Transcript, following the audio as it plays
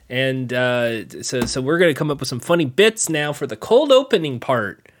And so we're gonna come up with some funny bits now for the cold opening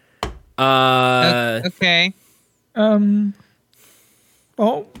part. Okay.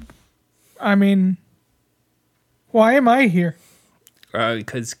 Well, I mean, why am I here?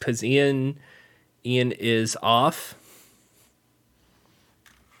 Because Ian is off.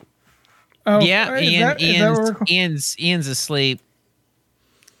 Oh, Yeah, is that Ian's asleep.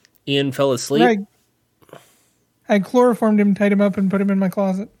 Ian fell asleep. I chloroformed him, tied him up, and put him in my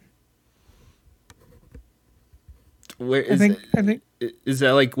closet. Where is I think is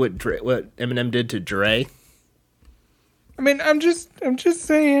that like what Eminem did to Dre? I mean, I'm just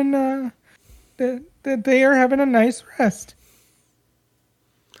saying that they are having a nice rest.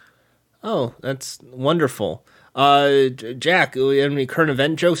 Oh, that's wonderful. Jack, any current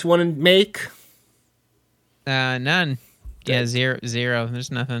event jokes you want to make? None. Yeah, zero.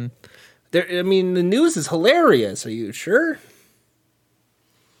 There's nothing. I mean, the news is hilarious. Are you sure? I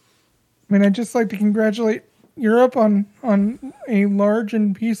mean, I'd just like to congratulate Europe on a large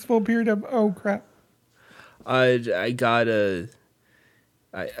and peaceful period of crap. I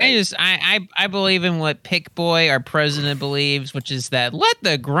believe in what Pick Boy, our president, believes, which is that let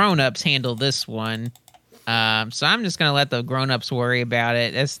the grown-ups handle this one. So I'm just gonna let the grown-ups worry about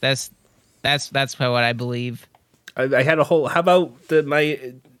it. That's what I believe. I had a whole. How about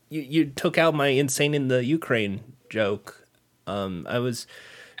you took out my insane in the Ukraine joke?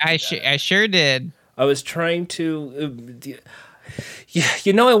 I sure did. I was trying to.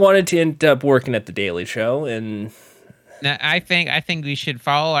 I wanted to end up working at the Daily Show, and now, I think we should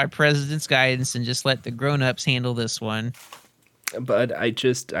follow our president's guidance and just let the grown-ups handle this one. But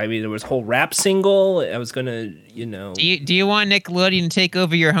there was a whole rap single. I was gonna, Do you want Nickelodeon to take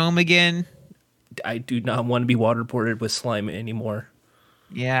over your home again? I do not want to be waterboarded with slime anymore.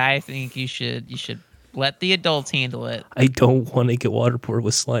 Yeah, I think you should let the adults handle it. I don't want to get waterboarded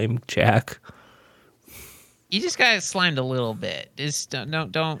with slime, Jack. You just got slimed a little bit. Just don't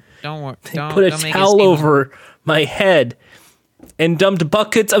put a towel over my head and dumped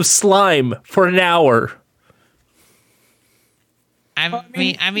buckets of slime for an hour. I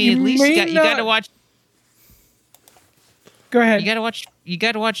mean, at least you got to watch. Go ahead. You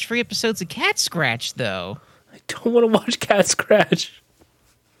got to watch 3 episodes of Cat Scratch, though. I don't want to watch Cat Scratch.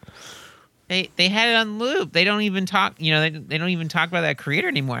 They had it on loop. They don't even talk. They don't even talk about that creator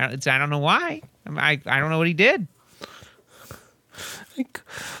anymore. I don't know why. I don't know what he did.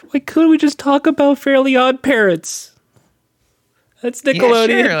 Why couldn't we just talk about Fairly Odd Parents? That's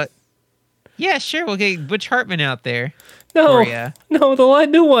Nickelodeon. Yeah, sure. We'll get Butch Hartman out there. No, the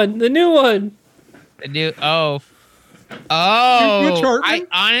new one. The new one. I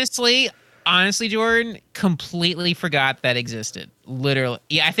honestly, Jordan, completely forgot that existed. Literally.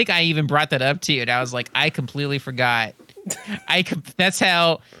 Yeah, I think I even brought that up to you, and I was like, I completely forgot.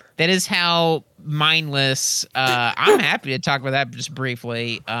 That is how mindless. I'm happy to talk about that just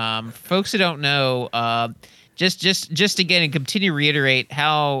briefly. Folks who don't know, just again and continue to reiterate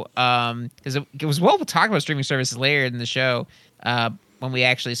how because it was we'll talk about streaming services later in the show when we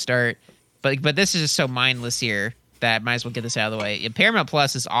actually start, but this is just so mindless here that I might as well get this out of the way. Yeah, Paramount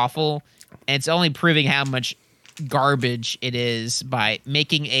Plus is awful, and it's only proving how much garbage it is by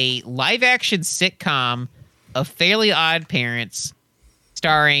making a live action sitcom of Fairly Odd Parents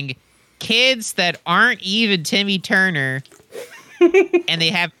starring kids that aren't even Timmy Turner, and they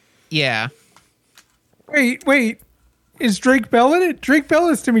have Wait, is Drake Bell in it? Drake Bell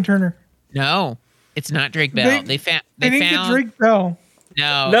is Timmy Turner. No, it's not Drake Bell. They found Drake Bell.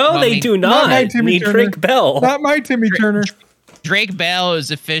 No, they do not. My Timmy Turner. Drake Bell. Not my Timmy Turner. Drake Bell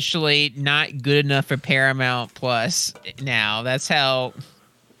is officially not good enough for Paramount Plus now. That's how.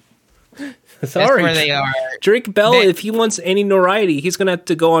 Sorry, that's where they are. Drake Bell, if he wants any notoriety, he's gonna have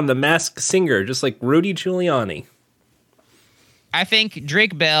to go on The Masked Singer, just like Rudy Giuliani. I think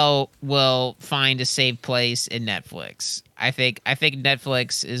Drake Bell will find a safe place in Netflix. I think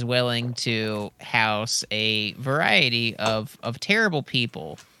Netflix is willing to house a variety of terrible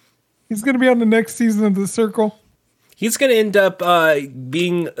people. He's going to be on the next season of The Circle. He's going to end up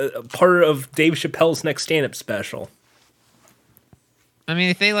being a part of Dave Chappelle's next stand-up special. I mean,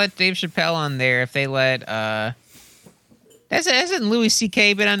 if they let Dave Chappelle on there, if they let hasn't Louis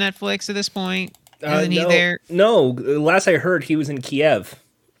C.K. been on Netflix at this point? Isn't he there? No, last I heard, he was in Kiev.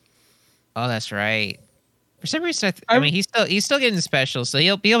 Oh, that's right. For some reason, I mean, he's still getting specials, so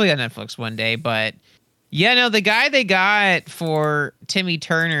he'll be on Netflix one day. But yeah, no, the guy they got for Timmy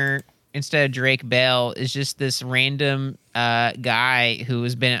Turner instead of Drake Bell is just this random guy who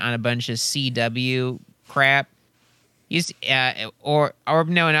has been on a bunch of CW crap. He's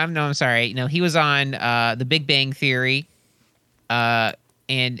I'm sorry. No, he was on The Big Bang Theory.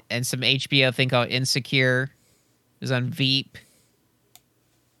 and some HBO thing called Insecure. It was on Veep.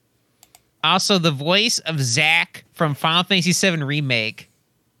 Also, the voice of Zack from Final Fantasy VII Remake.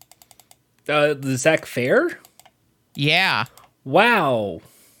 The Zack Fair? Yeah. Wow.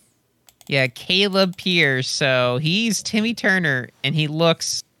 Yeah, Caleb Pierce. So he's Timmy Turner, and he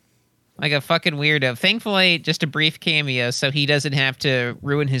looks like a fucking weirdo. Thankfully, just a brief cameo, so he doesn't have to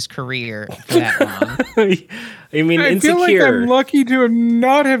ruin his career for that long. I mean, I Insecure. feel like I'm lucky to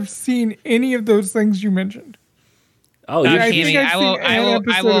not have seen any of those things you mentioned. Oh, I think I've seen an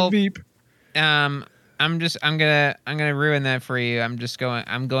episode of Veep. I'm gonna ruin that for you. I'm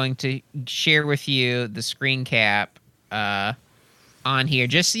going to share with you the screen cap on here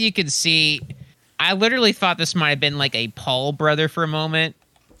just so you can see. I literally thought this might have been like a Paul brother for a moment.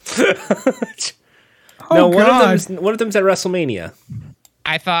 No, one of them's at WrestleMania.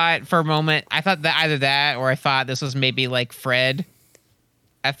 I thought for a moment, that either that or I thought this was maybe like Fred.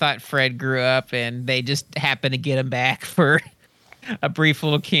 I thought Fred grew up and they just happened to get him back for a brief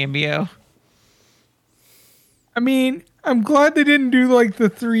little cameo. I mean, I'm glad they didn't do like the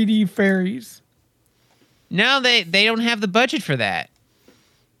 3D fairies. No, they don't have the budget for that.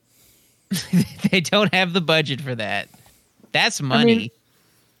 They don't have the budget for that. That's money. I mean,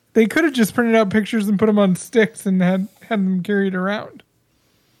 they could have just printed out pictures and put them on sticks and had them carried around.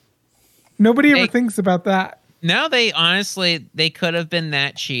 Nobody ever thinks about that. No, they could have been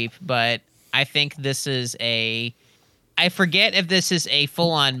that cheap, but I think this is I forget if this is a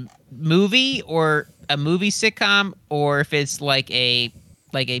full-on movie or a movie sitcom or if it's like a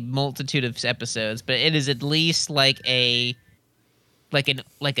multitude of episodes, but it is at least like a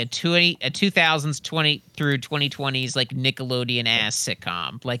 2000s 20 through 2020s like Nickelodeon ass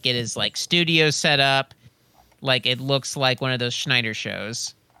sitcom. Like it is like studio set up, like it looks like one of those Schneider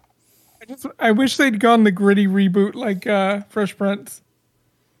shows. I wish they'd gone the gritty reboot like Fresh Prince.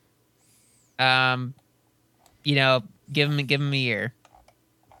 You know, give him a year.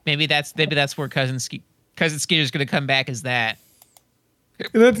 Maybe that's where Cousin Skeeter's going to come back as that.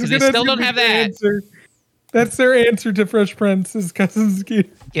 Because they still don't have that. Answer. That's their answer to Fresh Prince is Cousin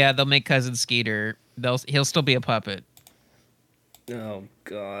Skeeter. Yeah, they'll make Cousin Skeeter. He'll still be a puppet. Oh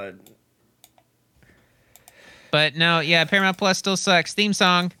God. But no, yeah, Paramount Plus still sucks. Theme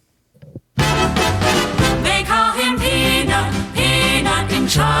song. They call him Peanut, Peanut in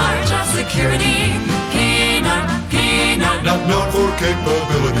charge of security. Peanut, Peanut, not known for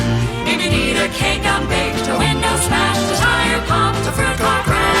capability. If you need a cake unbaked, a window smashed, a tire pumped, a fruit car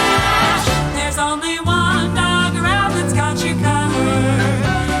crash, there's only one dog around that's got you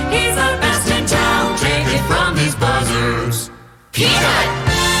covered. He's the best in town, take it from these buzzers. Peanut!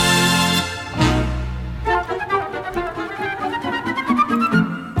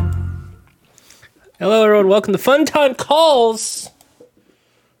 Hello, everyone. Welcome to Fun Time Calls.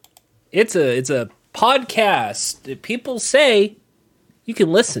 It's a podcast that people say you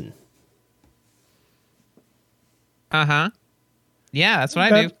can listen. Uh-huh. Yeah, that's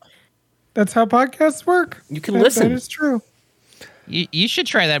what I do. That's how podcasts work. You can listen. That is true. You should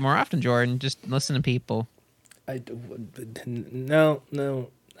try that more often, Jordan. Just listen to people. No.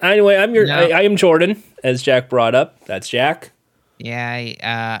 Anyway, I am Jordan, as Jack brought up. That's Jack.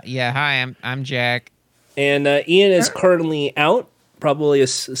 Yeah. Hi, I'm Jack. And Ian is currently out, probably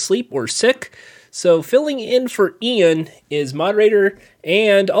asleep or sick. So filling in for Ian is moderator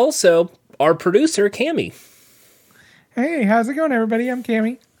and also our producer, Cammy. Hey, how's it going, everybody? I'm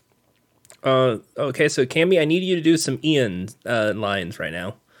Cammy. Okay, so Cammy, I need you to do some Ian lines right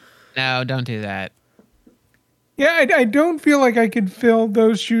now. No, don't do that. Yeah, I don't feel like I could fill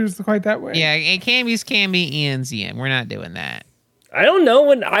those shoes quite that way. Yeah, Cammy's Cammy, Ian's Ian. We're not doing that. I don't know.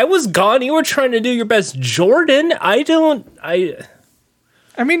 When I was gone, you were trying to do your best, Jordan. I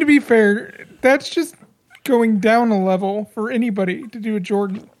mean, to be fair, that's just going down a level for anybody to do a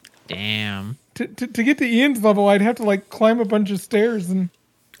Jordan. Damn. To get to Ian's level, I'd have to like climb a bunch of stairs, and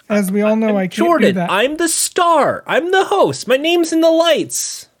as we all know, I can't Jordan, do that. I'm the star. I'm the host. My name's in the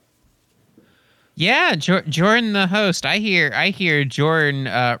lights. Yeah, Jordan, the host. I hear Jordan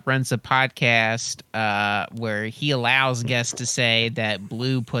runs a podcast where he allows guests to say that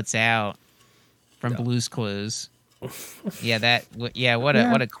Blue puts out from Blue's Clues. Yeah, what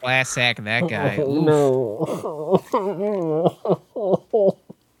a class act that guy. Oh, no.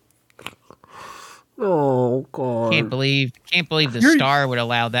 Oh God! Can't believe the Star would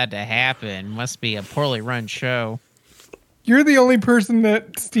allow that to happen. Must be a poorly run show. You're the only person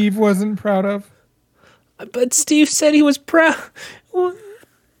that Steve wasn't proud of. But Steve said he was proud.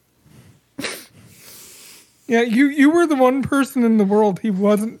 Yeah, you were the one person in the world he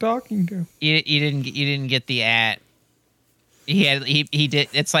wasn't talking to. You didn't get the at. he did.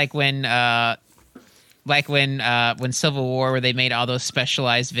 It's like when Civil War, where they made all those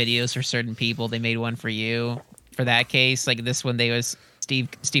specialized videos for certain people. They made one for you for that case. Like this one, they was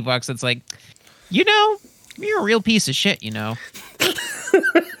Steve Walks. It's like, you're a real piece of shit.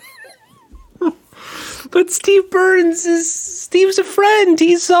 But Steve's a friend.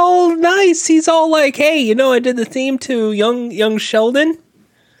 He's all nice. He's all like, hey, I did the theme to Young Sheldon.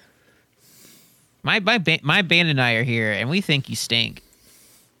 My band and I are here, and we think you stink.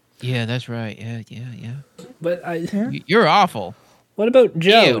 Yeah, that's right. Yeah. But You're awful. What about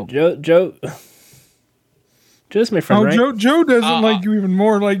Joe? Ew. Joe's my friend, right? Joe doesn't like you even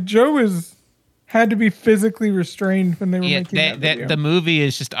more. Like Joe had to be physically restrained when they were making that video. The movie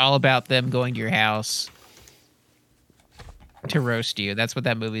is just all about them going to your house to roast you. That's what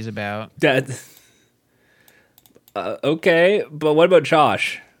that movie's about. Okay, but what about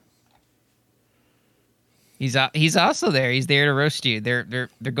Josh? He's also there. He's there to roast you. They're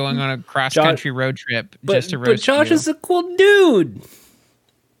going on a cross country road trip just to roast you. But Josh is a cool dude.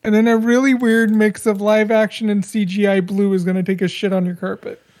 And then a really weird mix of live action and CGI Blue is going to take a shit on your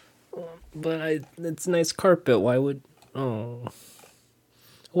carpet. But it's a nice carpet. Why would? Oh.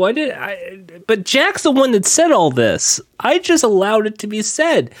 Why did I? But Jack's the one that said all this. I just allowed it to be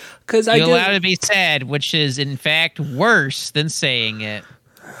said because I allowed it to be said, which is in fact worse than saying it.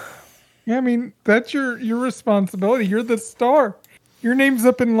 Yeah, I mean that's your responsibility. You're the star. Your name's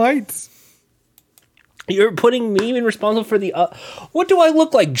up in lights. You're putting me in responsible for the. What do I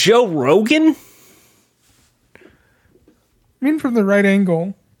look like, Joe Rogan? I mean, from the right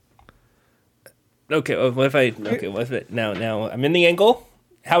angle. Okay, what if it now I'm in the angle?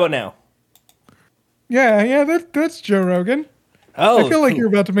 How about now? Yeah, that's Joe Rogan. Oh, I feel like you're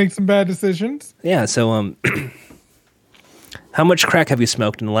about to make some bad decisions. Yeah, so how much crack have you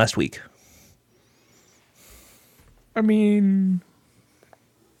smoked in the last week? I mean,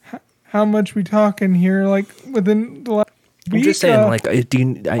 how much we talking here? Like within the last week? I'm just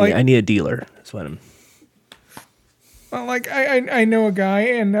saying, I need a dealer. That's what I'm. Well, like I know a guy,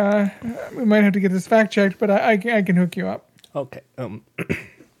 and we might have to get this fact checked, but I can hook you up. Okay.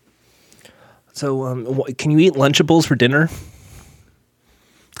 So, can you eat Lunchables for dinner?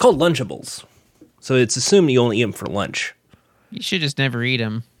 It's called Lunchables, so it's assumed you only eat them for lunch. You should just never eat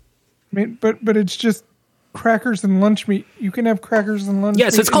them. I mean, but it's just crackers and lunch meat. You can have crackers and lunch. Yeah,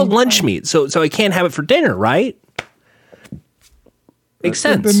 meat so it's called lunch meat. So I can't have it for dinner, right? Makes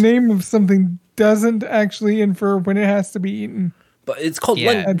sense. The name of something doesn't actually infer when it has to be eaten. But it's called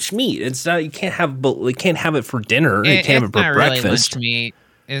lunch meat. It's not. You can't have it for dinner. You can't have it for breakfast. Really lunch meat.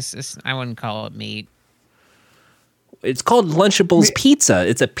 It's I wouldn't call it meat. It's called Lunchables pizza.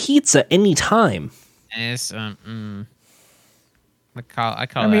 It's a pizza anytime. It's I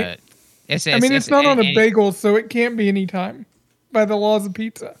call it. It's not on a bagel, so it can't be anytime by the laws of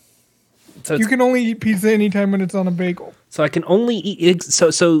pizza. So you can only eat pizza anytime when it's on a bagel. So I can only eat. So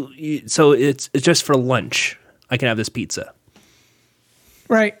it's just for lunch. I can have this pizza.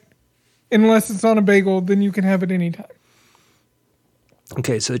 Right. Unless it's on a bagel, then you can have it anytime.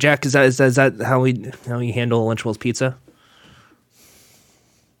 Okay, so Jack, is that how we handle Lunchables pizza?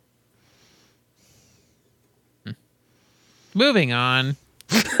 Moving on.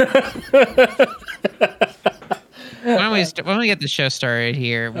 Why don't we get the show started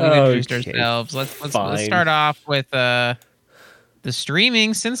here? We've introduced ourselves. Let's start off with the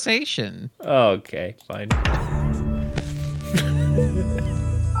streaming sensation. Okay, fine.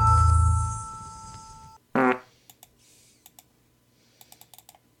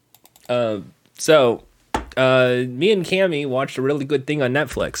 So, me and Cammy watched a really good thing on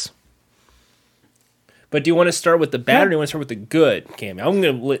Netflix. But do you want to start with the bad or do you want to start with the good, Cammy? I'm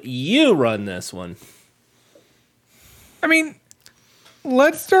going to let you run this one. I mean,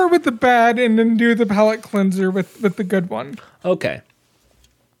 let's start with the bad and then do the palate cleanser with the good one. Okay.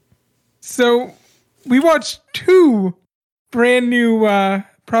 So, we watched two brand new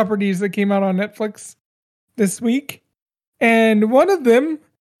properties that came out on Netflix this week. And one of them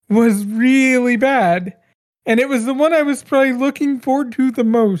was really bad. And it was the one I was probably looking forward to the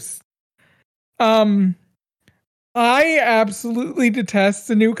most. I absolutely detest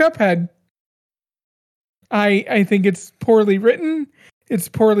the new Cuphead. I think it's poorly written, it's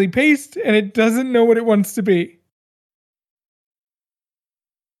poorly paced, and it doesn't know what it wants to be.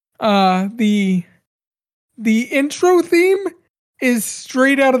 The intro theme is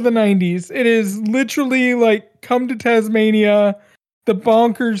straight out of the 90s. It is literally like Come to Tasmania, the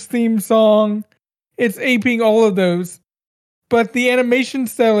Bonkers theme song. It's aping all of those. But the animation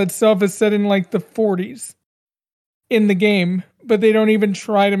style itself is set in like the 40s in the game, but they don't even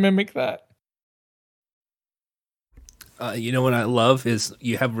try to mimic that. You know what I love is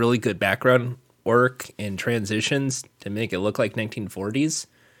you have really good background work and transitions to make it look like 1940s.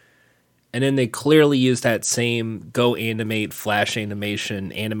 And then they clearly use that same Go Animate, Flash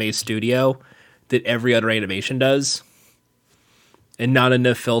Animation, Anime Studio that every other animation does. And not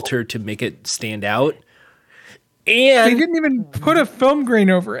enough filter to make it stand out. They And didn't even put a film grain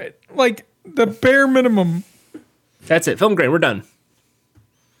over it. Like, the bare minimum. that's it. Film grain, we're done.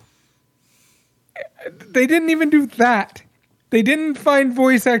 They didn't even do that. They didn't find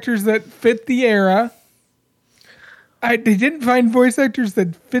voice actors that fit the era. They didn't find voice actors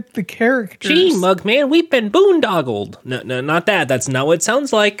that fit the characters. Gee, Mugman, we've been boondoggled. No, not that. That's not what it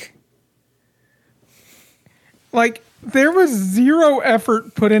sounds like. Like, there was zero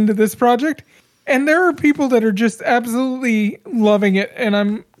effort put into this project, and there are people that are just absolutely loving it, and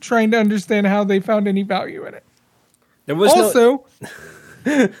I'm trying to understand how they found any value in it. There was Also,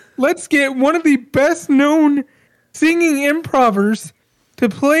 let's get one of the best known singing improvers to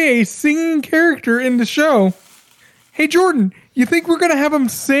play a singing character in the show. Hey, Jordan, you think we're going to have him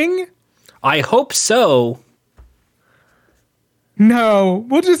sing? I hope so. No,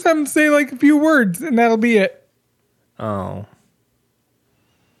 we'll just have him say like a few words, and that'll be it. Oh.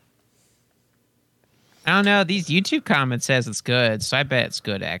 I don't know. These YouTube comments says it's good, so I bet it's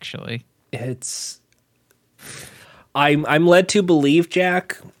good actually. It's I'm led to believe,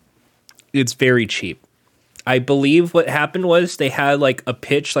 Jack, it's very cheap. I believe what happened was they had like a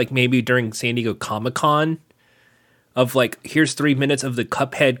pitch like maybe during San Diego Comic-Con of like, here's 3 minutes of the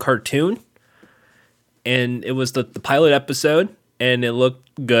Cuphead cartoon. And it was the pilot episode and it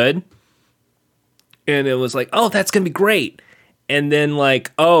looked good. And it was like, oh, that's going to be great. And then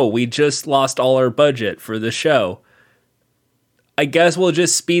like, oh, we just lost all our budget for the show. I guess we'll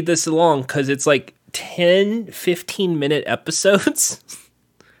just speed this along because it's like 10, 15-minute episodes.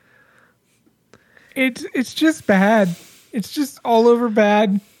 It's just bad. It's just all over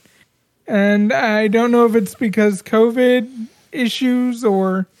bad. And I don't know if it's because COVID issues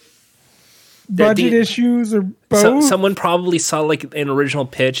or budget issues or both. Someone probably saw like an original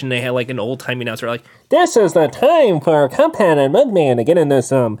pitch and they had like an old-timey announcer like, this is the time for Cuphead and Mugman to get into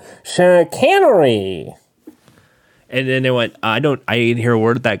some chicanery. And then they went, I didn't hear a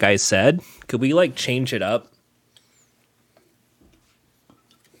word that guy said. Could we like change it up?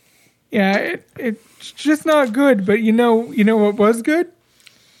 Yeah, it's just not good. But you know what was good?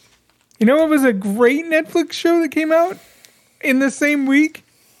 You know what was a great Netflix show that came out in the same week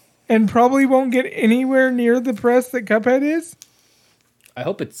and probably won't get anywhere near the press that Cuphead is? I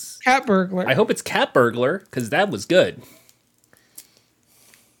hope it's Cat Burglar. I hope it's Cat Burglar because that was good.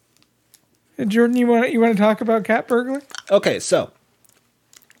 Jordan, you want to talk about Cat Burglar? Okay, so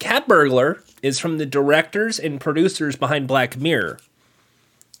Cat Burglar is from the directors and producers behind Black Mirror.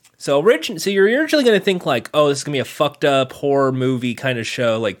 So you're originally going to think like, oh, this is going to be a fucked up horror movie kind of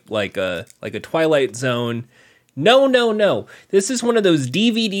show, like a Twilight Zone. No. This is one of those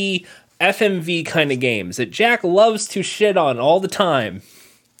DVD FMV kind of games that Jack loves to shit on all the time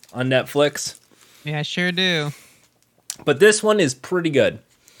on Netflix. Yeah, I sure do. But this one is pretty good.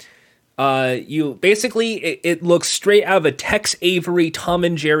 It looks straight out of a Tex Avery Tom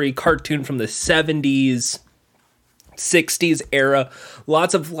and Jerry cartoon from the 70s, 60s era.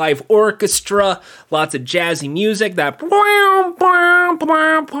 Lots of live orchestra, lots of jazzy music, like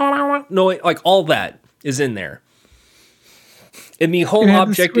all that is in there. And the whole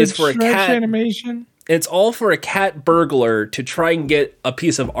object is for a cat animation. It's all for a cat burglar to try and get a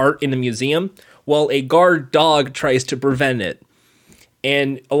piece of art in a museum while a guard dog tries to prevent it.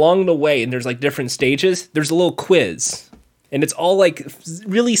 And along the way, and there's like different stages, there's a little quiz. And it's all like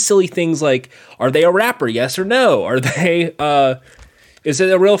really silly things like, are they a rapper? Yes or no? Are they, is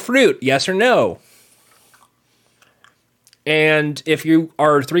it a real fruit? Yes or no? And if you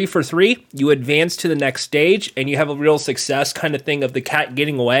are 3 for 3, you advance to the next stage and you have a real success kind of thing of the cat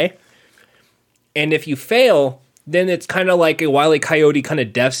getting away. And if you fail, then it's kind of like a Wile E. Coyote kind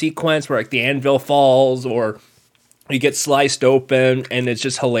of death sequence where like the anvil falls or you get sliced open and it's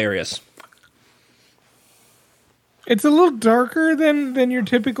just hilarious. It's a little darker than your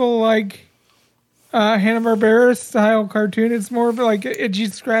typical like Hanna-Barbera style cartoon. It's more of like edgy,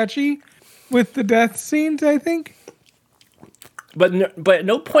 scratchy with the death scenes, I think. But at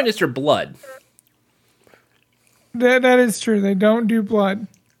no point is there blood. That is true. They don't do blood.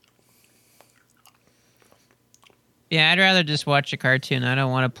 Yeah, I'd rather just watch a cartoon. I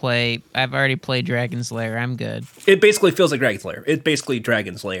don't want to play. I've already played Dragon's Lair. I'm good. It basically feels like Dragon's Lair. It's basically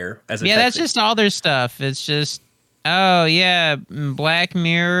Dragon's Lair as a that's just all their stuff. It's just, oh yeah, Black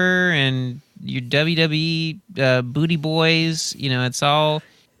Mirror and your WWE Booty Boys. You know, it's all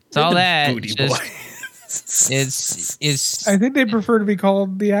that. Booty Just, Boy. It's I think they prefer to be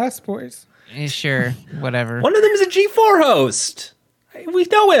called the Ass Boys. sure, whatever. One of them is a G4 host. We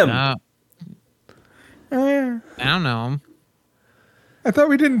know him. Oh, yeah. I don't know. I thought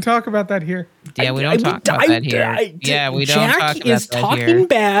we didn't talk about that here. Yeah, we don't talk about that here. Yeah, we don't Jack talk about is that talking here.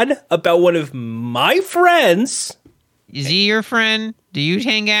 bad about one of my friends. Is he your friend? Do you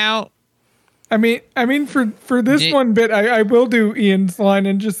hang out? I mean, for this one bit, I will do Ian's line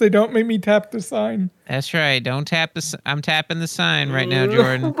and just say, "Don't make me tap the sign." That's right. Don't tap the. I'm tapping the sign right now,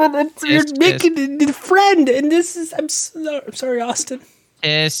 Jordan. But you're making it a friend, and this is. I'm sorry, Austin.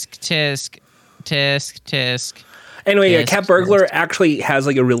 Tisk. Anyway, Yes, Cat Burglar actually has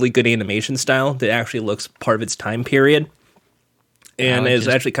like a really good animation style that actually looks part of its time period, and would is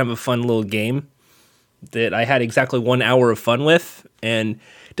just- actually kind of a fun little game that I had exactly 1 hour of fun with, and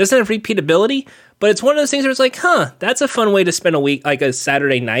doesn't have repeatability, but it's one of those things where it's like, that's a fun way to spend a week, like a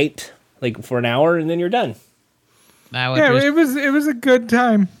Saturday night, like for an hour, and then you're done. I Yeah, would it was a good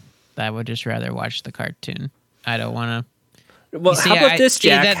time. just rather watch the cartoon. I don't want to. Well, You see, how about I- this, see,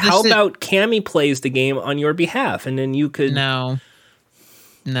 Jack? that- this How is- about Cammy plays the game on your behalf, and then you could. No,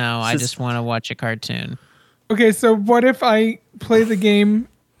 I This is- just want to watch a cartoon. Okay, so what if I play the game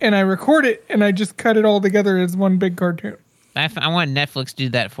and I record it and I just cut it all together as one big cartoon? I want Netflix to do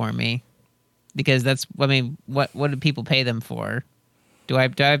that for me, because that's. I mean, what do people pay them for? Do I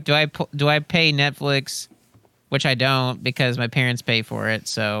pay Netflix, which I don't because my parents pay for it.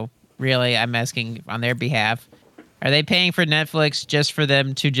 So really, I'm asking on their behalf. Are they paying for Netflix just for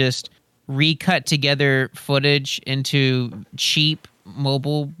them to just recut together footage into cheap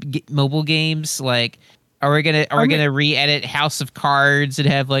mobile games? Like, are we gonna re-edit House of Cards and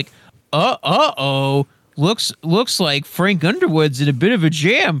have like, looks like Frank Underwood's in a bit of a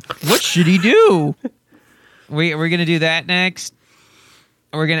jam. What should he do? We're gonna do that next.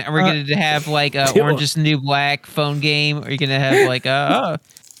 We're gonna have like a Orange is the New Black phone game. Are you gonna have like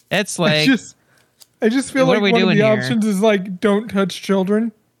that's like I just feel What like are we one of doing the here? options is like, don't touch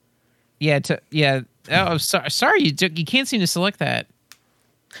children. yeah. Oh, I'm sorry. You can't seem to select that.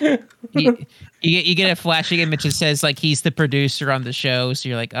 You get a flashing image that says like he's the producer on the show, so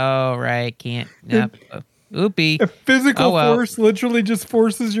you're like, oh right, can't. Nope. Oopie. A physical Oh, well. force literally just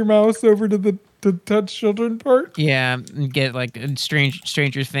forces your mouse over to the touch children part. Yeah, and get like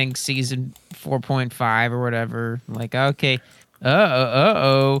Stranger Things season 4.5 or whatever. Like, okay,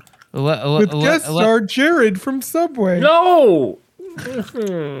 With guest star Jared from Subway. No.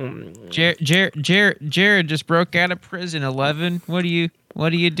 Jared just broke out of prison. 11. What do you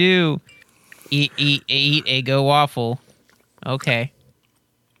do? Eat Eggo waffle. Okay.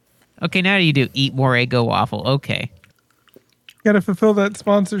 Okay, now you do eat more Eggo waffle. Okay. Got to fulfill that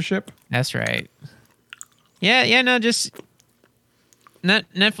sponsorship. That's right. Yeah, no, just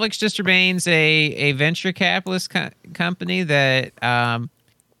Netflix just remains a venture capitalist company that,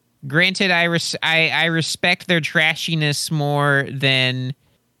 granted, I respect their trashiness more than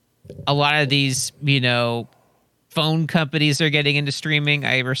a lot of these, phone companies that are getting into streaming.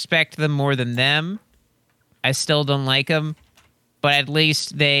 I respect them more than them. I still don't like them, but at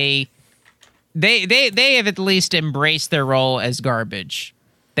least they have at least embraced their role as garbage.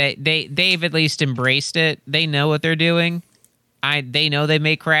 They've at least embraced it. They know what they're doing. They know they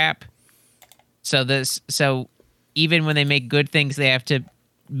make crap. So even when they make good things, they have to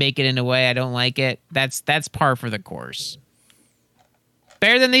make it in a way I don't like it. That's par for the course.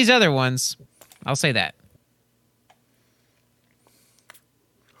 Better than these other ones. I'll say that.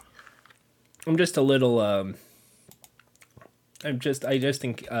 I'm just a little. I just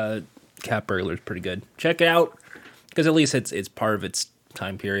think Cat Burglar is pretty good. Check it out because at least it's part of its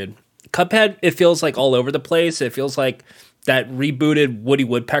time period. Cuphead, it feels like all over the place. It feels like that rebooted Woody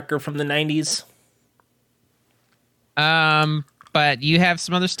Woodpecker from the 90s. But you have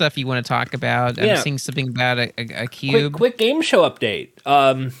some other stuff you want to talk about. Yeah. I'm seeing something about a cube. Quick game show update.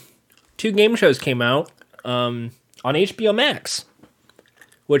 2 game shows came out on HBO Max,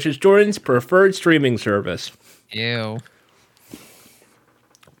 which is Jordan's preferred streaming service. Ew.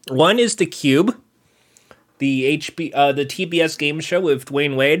 One is The Cube, the TBS game show with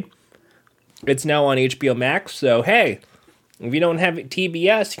Dwayne Wade. It's now on HBO Max, so hey, if you don't have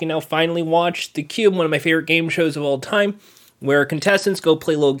TBS, you can now finally watch The Cube, one of my favorite game shows of all time, where contestants go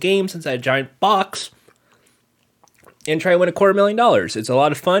play little games inside a giant box and try to win $250,000. It's a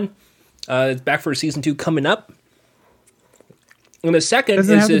lot of fun. It's back for season 2 coming up. And the second Does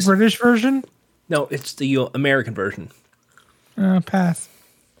it is have this. the British version? No, it's the American version. Pass.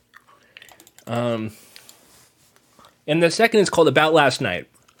 And the second is called About Last Night,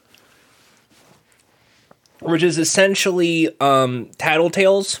 which is essentially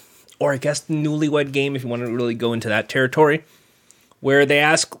Tattletales or I guess the Newlywed Game, if you want to really go into that territory, where they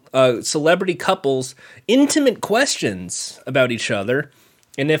ask celebrity couples intimate questions about each other,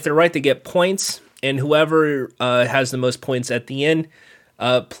 and if they're right, they get points, and whoever has the most points at the end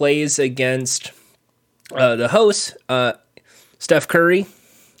plays against the host, Steph Curry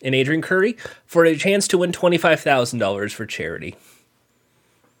and Adrian Curry, for a chance to win $25,000 for charity.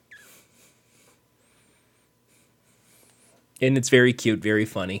 And it's very cute, very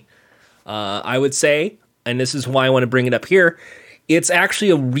funny. I would say, and this is why I want to bring it up here, it's actually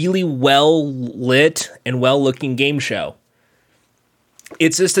a really well-lit and well-looking game show.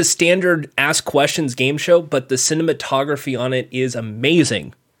 It's just a standard ask questions game show, but the cinematography on it is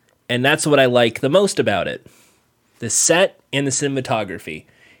amazing. And that's what I like the most about it. The set and the cinematography.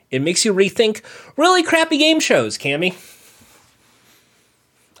 It makes you rethink really crappy game shows, Cammy.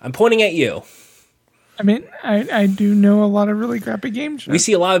 I'm pointing at you. I mean, I do know a lot of really crappy game shows. We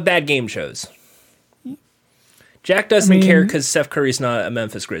see a lot of bad game shows. Jack doesn't care because Steph Curry's not a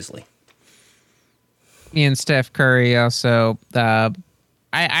Memphis Grizzly. Me and Steph Curry also.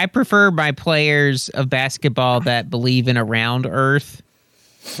 I prefer my players of basketball that believe in a round Earth.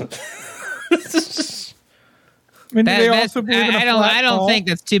 I mean, do they also believe in a flat I don't ball? think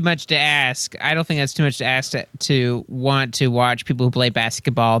that's too much to ask. I don't think that's too much to ask to want to watch people who play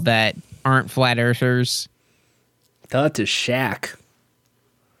basketball that aren't flat earthers. Tell it to Shaq.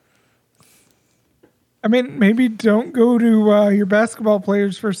 I mean, maybe don't go to your basketball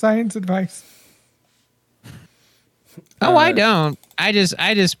players for science advice. Oh, I don't. I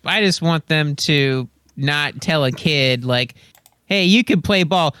just want them to not tell a kid like, "Hey, you can play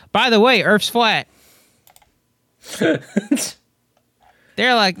ball. By the way, Earth's flat."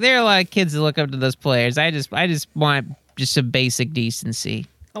 They're like kids that look up to those players. I just want just some basic decency.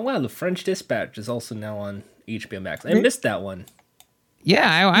 Oh wow, the French Dispatch is also now on HBO Max. I missed that one.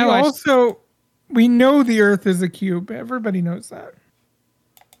 Yeah, I watched. We know the Earth is a cube. Everybody knows that.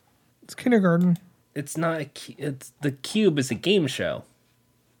 It's kindergarten. It's not. It's the Cube is a game show.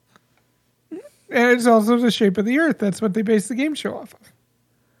 And it's also the shape of the Earth. That's what they base the game show off of.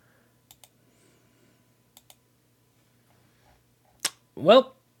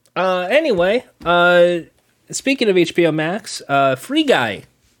 Well, anyway, speaking of HBO Max, Free Guy.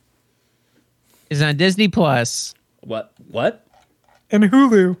 Is on Disney Plus. What? And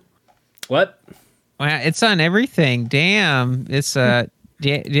Hulu. What? Wow, it's on everything. Damn, it's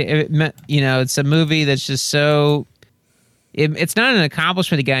it's a movie that's just so. It's not an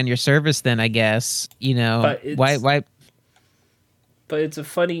accomplishment to get on your service. Then I guess But it's- why. But it's a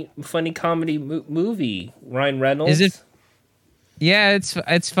funny movie. Ryan Reynolds. Is it? Yeah,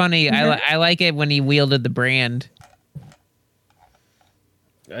 it's funny. I like it when he wielded the brand.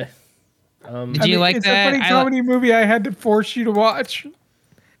 Eh, Did you like it's that? a funny comedy movie I had to force you to watch.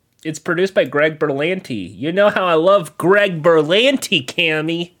 It's produced by Greg Berlanti. You know how I love Greg Berlanti,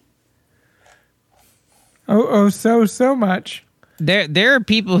 Cammy. So much. There are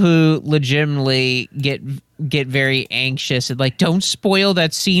people who legitimately get very anxious and like, don't spoil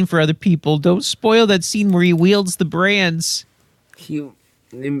that scene for other people. Don't spoil that scene where he wields the brands. He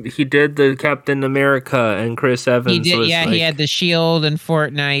did the Captain America and Chris Evans. He did, yeah. He had the shield and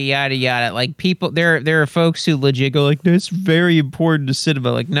Fortnite, yada yada. Like people, there are folks who legit go like, "That's very important to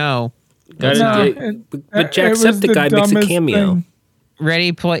cinema." Like, no, but it Jacksepticeye was the makes a dumbest cameo. thing.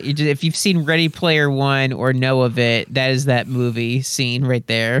 If you've seen Ready Player One or know of it, that is that movie scene right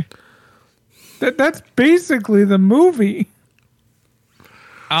there. That's basically the movie.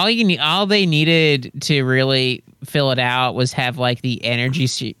 All they needed to really fill it out was have like the energy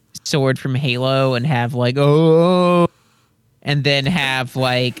sword from Halo and have like and then have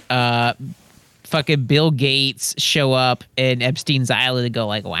like fucking Bill Gates show up in Epstein's Island and go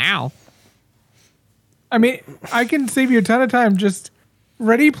like, wow. I mean, I can save you a ton of time. Just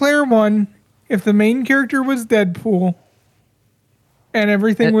Ready Player One. If the main character was Deadpool, and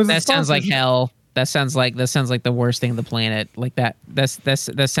everything was that sounds like sponsorship. hell. That sounds like the worst thing on the planet. Like that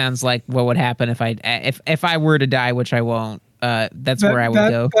sounds like what would happen if I were to die, which I won't. That's where I would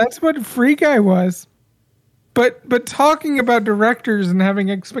go. That's what Free Guy was. But talking about directors and having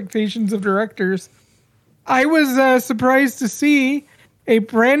expectations of directors, I was surprised to see a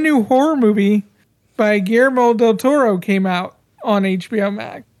brand new horror movie by Guillermo del Toro came out on HBO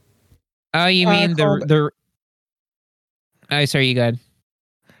Max. Oh, you mean the? Oh, sorry, you good.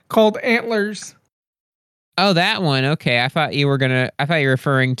 Called Antlers. Oh, that one. Okay, I thought you were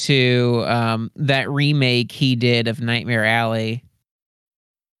referring to that remake he did of Nightmare Alley.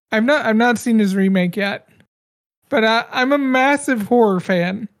 I've not seen his remake yet, but I'm a massive horror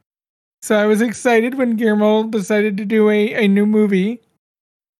fan, so I was excited when Guillermo decided to do a new movie.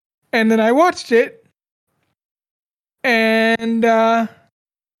 And then I watched it, and yeah,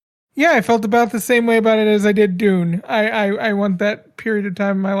 I felt about the same way about it as I did Dune. I want that period of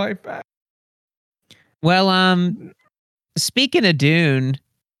time in my life back. Well, speaking of Dune,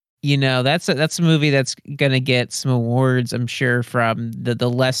 that's a movie that's gonna get some awards, I'm sure, from the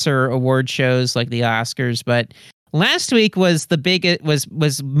lesser award shows like the Oscars. But last week was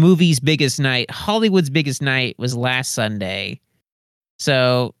was movie's biggest night. Hollywood's biggest night was last Sunday.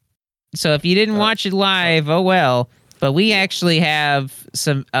 So if you didn't watch it live, oh well. But we actually have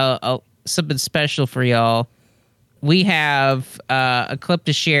some something special for y'all. We have a clip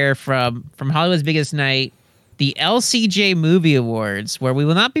to share from Hollywood's biggest night, the LCJ Movie Awards, where we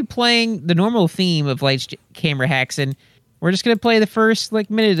will not be playing the normal theme of Lights, Camera, Haxon. We're just going to play the first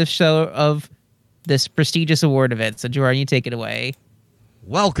minute or so of this prestigious award event. So, Jordan, you take it away.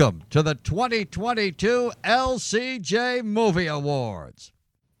 Welcome to the 2022 LCJ Movie Awards.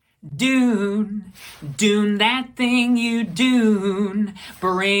 Dune, Dune, that thing you Dune,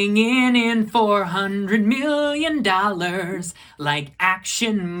 bringing in $400 million like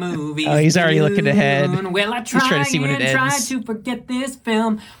action movies. Oh, he's already looking ahead. Well, I He's trying to see when it try ends. to forget this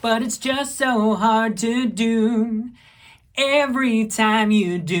film, but it's just so hard to Dune. Every time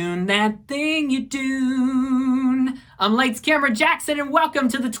you Dune that thing you Dune. I'm Lights Camera Jackson, and welcome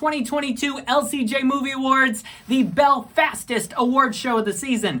to the 2022 LCJ Movie Awards, the Belfastest award show of the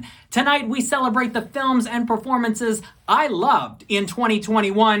season. Tonight we celebrate the films and performances I loved in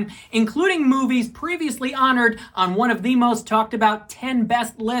 2021, including movies previously honored on one of the most talked about 10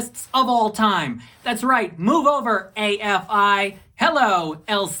 best lists of all time. That's right, move over AFI. Hello,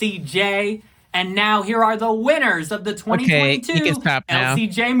 LCJ. And now here are the winners of the 2022 you can stop now.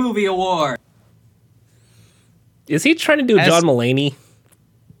 LCJ Movie Award. Is he trying to do John Mulaney?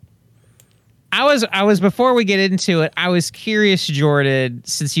 I was before we get into it, I was curious, Jordan,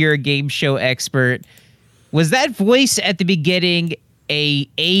 since you're a game show expert, was that voice at the beginning a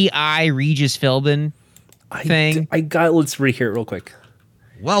AI Regis Philbin thing? Let's rehear it real quick.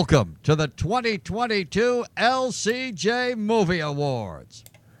 Welcome to the 2022 LCJ Movie Awards.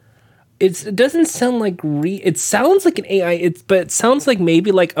 It doesn't sound like it sounds like an AI, but it sounds like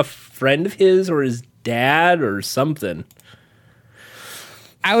maybe like a friend of his or his dad or something.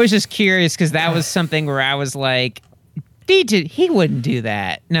 I was just curious because that was something where I was like, he wouldn't do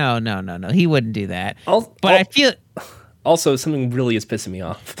that. No, he wouldn't do that. I feel also something really is pissing me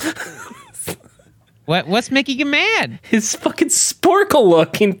off. What's making you mad? His fucking Sporkle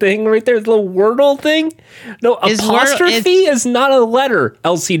looking thing right there, his little Wordle thing. No, apostrophe is not a letter,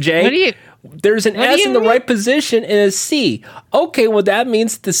 LCJ. There's an S in the right position and a C. Okay, well that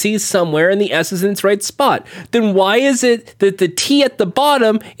means the C is somewhere and the S is in its right spot. Then why is it that the T at the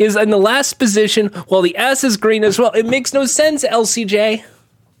bottom is in the last position while the S is green as well? It makes no sense, LCJ.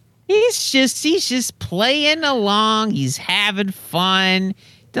 He's just playing along. He's having fun.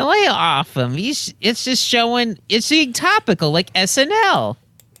 Don't lay off him. It's just showing. It's being topical, like SNL.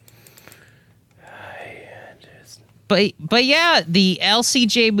 But yeah, the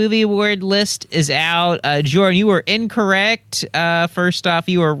LCJ Movie Award list is out. Jordan, you were incorrect. First off,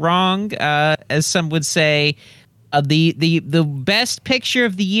 you were wrong. As some would say, the best picture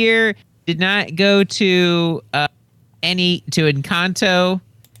of the year did not go to Encanto.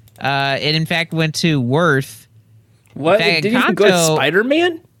 It in fact went to Worth. What? Fact, it didn't even go to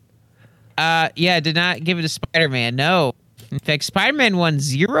Spider-Man? Yeah, did not give it to Spider-Man. No. In fact, Spider-Man won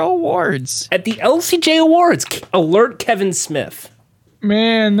 0 awards. At the LCJ Awards, alert Kevin Smith.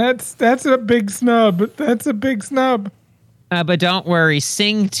 Man, that's a big snub. That's a big snub. But don't worry,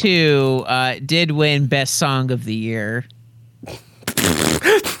 Sing 2 did win Best Song of the Year.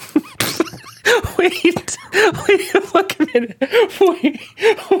 Wait, look a minute.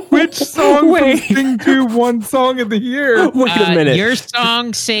 Which song from Sing 2 won Song of the Year? Wait a minute. Your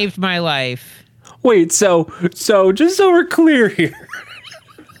song saved my life. Wait, so just so we're clear here.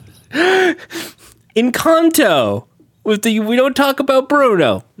 Encanto, we don't talk about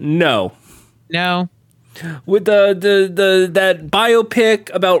Bruno. No. With that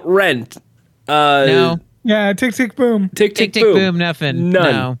biopic about Rent. No. Yeah, Tick Tick Boom. Tick Tick Tick Boom, nothing.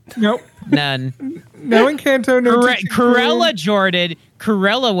 None. Nope. None. No Encanto, no Tick Tick Boom. Cruella, Jordan.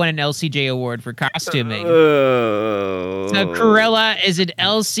 Cruella won an LCJ award for costuming. So Cruella is an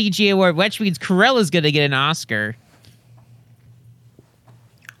LCJ award, which means Cruella's going to get an Oscar.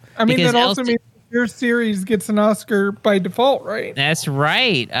 I mean, that also means your series gets an Oscar by default, right? That's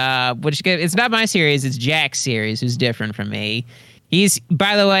right. It's not my series, it's Jack's series, who's different from me.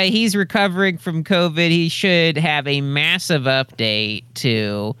 By the way, he's recovering from COVID. He should have a massive update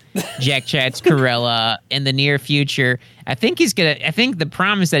to Jack Chat's Cruella in the near future. I think the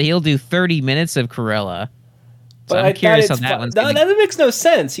promise that he'll do 30 minutes of Cruella. So I'm curious how that one's going. That makes no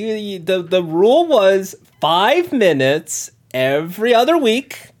sense. The rule was 5 minutes every other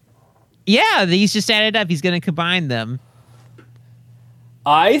week. Yeah, he's just added up. He's going to combine them.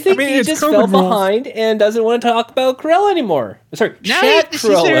 I think he just fell behind and doesn't want to talk about Cruella anymore. Sorry, Chat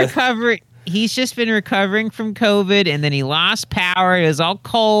Cruella. He's just been recovering from COVID, and then he lost power. It was all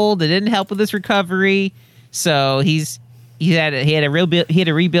cold. It didn't help with his recovery. So he had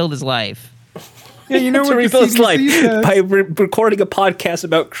to rebuild his life. Yeah, you know to what rebuild his life says? by recording a podcast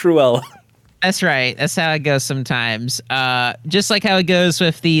about Cruella. That's right. That's how it goes sometimes. Just like how it goes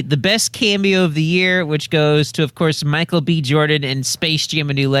with the best cameo of the year, which goes to, of course, Michael B. Jordan in Space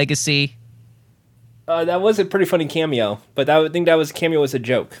Jam: A New Legacy. That was a pretty funny cameo, but I would think that was cameo was a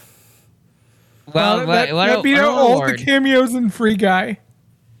joke. Well, that beat out all the cameos in Free Guy.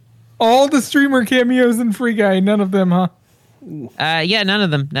 All the streamer cameos in Free Guy. None of them, huh? Yeah, none of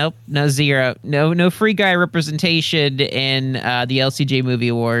them. Nope, no, zero. No Free Guy representation in the LCJ Movie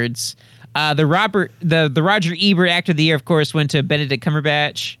Awards. The Roger Ebert Actor of the Year, of course, went to Benedict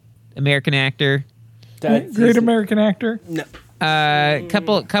Cumberbatch, American actor. Great American actor. No.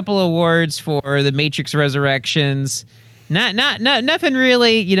 Couple awards for The Matrix Resurrections. Nothing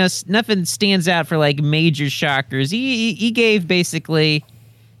really. Nothing stands out for like major shockers. He gave basically,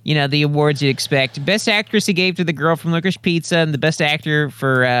 the awards you'd expect. Best Actress he gave to The Girl from Licorice Pizza, and the Best Actor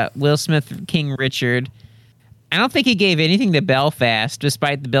for Will Smith for King Richard. I don't think he gave anything to Belfast,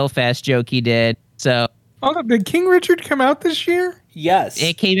 despite the Belfast joke he did. So, did King Richard come out this year? Yes,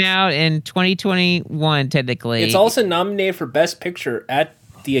 it came out in 2021. Technically, it's also nominated for Best Picture at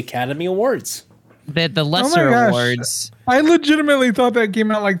the Academy Awards. The lesser awards. I legitimately thought that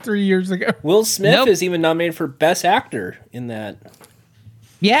came out like 3 years ago. Will Smith is even nominated for Best Actor in that.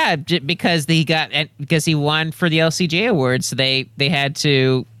 Yeah, because he won for the LCJ Awards, so they had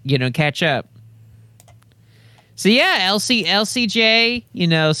to catch up. So yeah,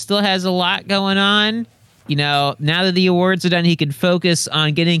 LCJ, still has a lot going on. Now that the awards are done, he can focus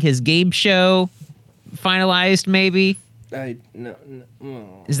on getting his game show finalized. Maybe. No.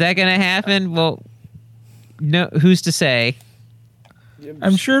 Is that gonna happen? Well, no. Who's to say?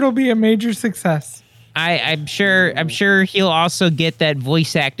 I'm sure it'll be a major success. I'm sure he'll also get that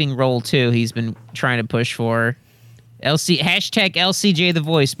voice acting role too. He's been trying to push for. Hashtag LCJ the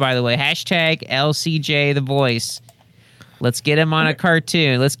Voice, by the way. Hashtag LCJ the Voice. Let's get him on a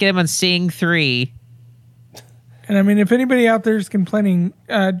cartoon. Let's get him on Sing 3. And I mean, if anybody out there is complaining,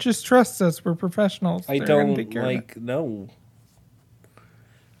 just trust us. We're professionals. I don't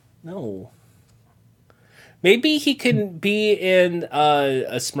No. Maybe he can be in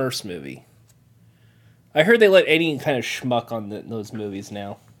a Smurfs movie. I heard they let any kind of schmuck on those movies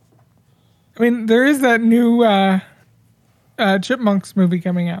now. I mean, there is that new Chipmunks movie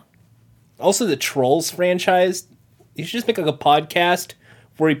coming out. Also, the Trolls franchise. You should just make like a podcast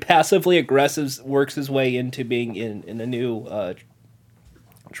where he passively aggressive works his way into being in a new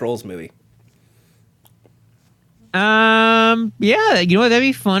Trolls movie. Yeah, you know what? That'd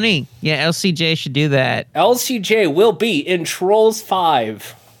be funny. Yeah, LCJ should do that. LCJ will be in Trolls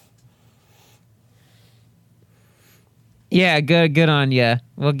 5. Yeah, good on ya.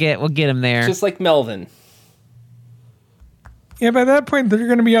 We'll get him there. Just like Melvin. Yeah, by that point they're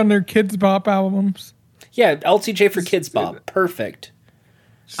going to be on their Kids Bop albums. Yeah, LCJ for Kids Bop. Perfect.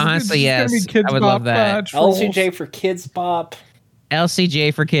 Honestly, yes. I would love that. LCJ for Kids Bop.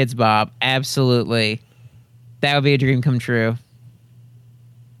 LCJ for Kids Bop. Absolutely. That would be a dream come true.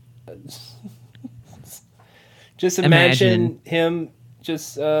 Just imagine him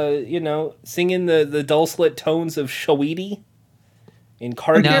just, singing the dulcet tones of Shawiti in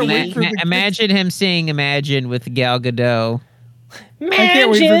Cardi B. Imagine him singing Imagine with Gal Gadot. I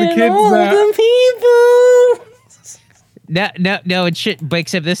can't wait for the kids. No, it should. But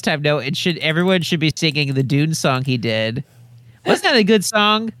except this time, no, it should. Everyone should be singing the Dune song he did. Wasn't that a good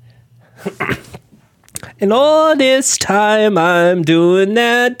song? And all this time I'm doing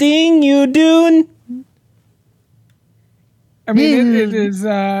that thing you doing. I mean, it is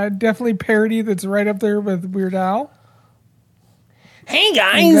definitely parody that's right up there with Weird Al. Hey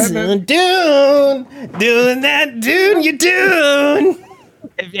guys, doing that Dune you doing.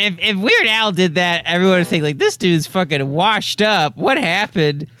 If Weird Al did that, everyone would think like this dude's fucking washed up. What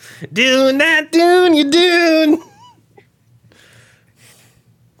happened? Doing that Dune you doing.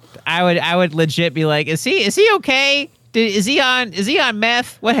 I would legit be like, is he okay? Is he on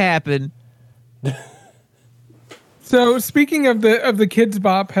meth? What happened? So speaking of the Kids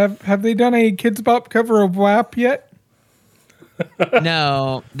Bop, have they done a Kids Bop cover of WAP yet?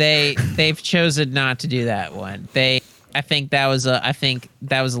 No, they've chosen not to do that one. I think that was a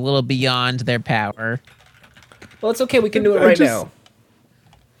little beyond their power. Well, it's okay. We can do it right now.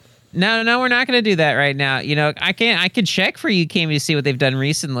 No, we're not going to do that right now. You know, I can check for you, Cammy, to see what they've done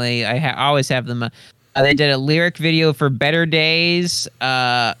recently. I always have them. They did a lyric video for Better Days,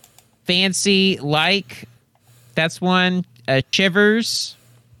 Fancy Like, that's one. Shivers,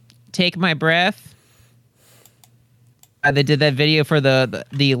 Take My Breath. They did that video for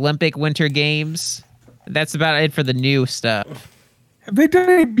the Olympic Winter Games. That's about it for the new stuff. Have they done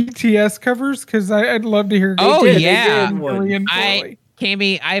any BTS covers? Because I'd love to hear. Oh, did, yeah. they did one.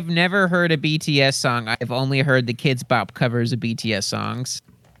 Cammy, I've never heard a BTS song. I've only heard the Kids Bop covers of BTS songs.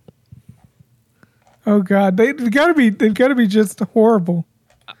 Oh God, they've got to be just horrible.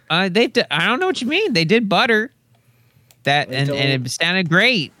 I don't know what you mean. They did Butter. And it sounded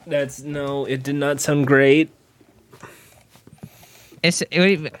great. It did not sound great. What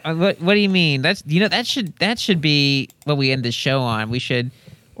do you mean? That should be what we end the show on. We should,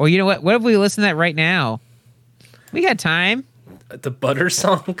 or you know what? What if we listen to that right now? We got time. The Butter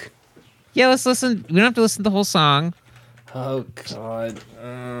song. Yeah, let's listen. We don't have to listen to the whole song. Oh God.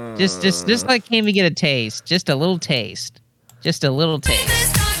 Just like Cammy get a taste. Just a little taste. Just a little taste.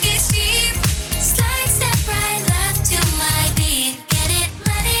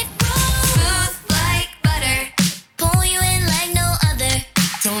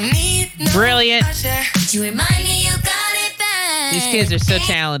 Brilliant. These kids are so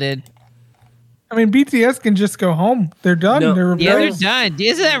talented. I mean, BTS can just go home. They're done. No. They're Done.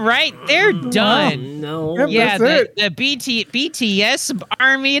 Isn't that right? They're done. No. Yep, Yeah, that's the BTS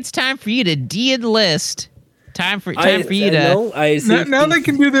army. It's time for you to de-enlist. Time for you to. Now they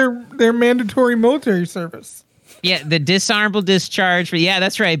can do their mandatory military service. Yeah, the dishonorable discharge. Yeah,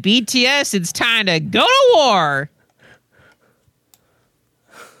 that's right. BTS. It's time to go to war.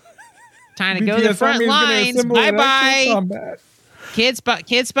 Time to go to the front lines. Bye bye. Kids Bop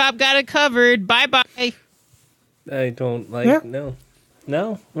got it covered. Bye bye. I don't like. Yeah.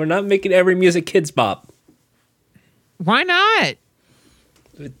 No. We're not making every music Kids Bop. Why not?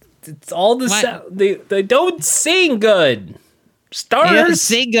 It's all the sound. They don't sing good. Stars they don't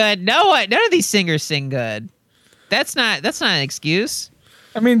sing good. No, none of these singers sing good. That's not an excuse.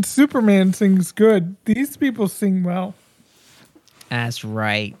 I mean, Superman sings good. These people sing well. That's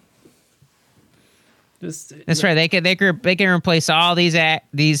right. That's right. They can replace all these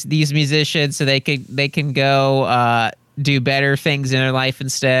musicians so they can go do better things in their life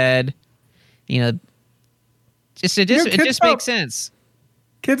instead. You know, it just makes sense.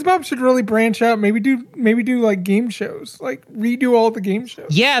 Kids Bop should really branch out. Maybe do like game shows. Like redo all the game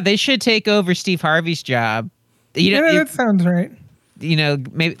shows. Yeah, they should take over Steve Harvey's job. That sounds right. You know,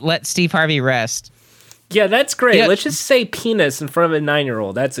 maybe let Steve Harvey rest. Yeah, that's great. Yeah. Let's just say penis in front of a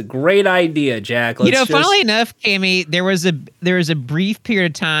 9-year-old. That's a great idea, Jack. Funnily enough, Cammy, there was a brief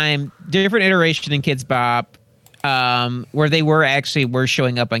period of time, different iteration in Kids Bop, where they were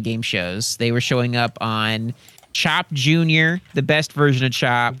showing up on game shows. They were showing up on Chopped Junior, the best version of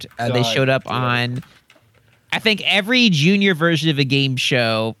Chopped. They showed up on, I think, every junior version of a game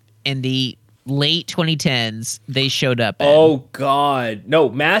show in the late 2010s. They showed up. Oh God, no,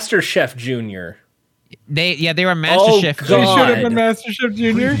 MasterChef Junior. They were MasterChef. They showed up in MasterChef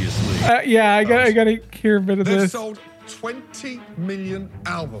Junior. I got to hear a bit of this. They've sold 20 million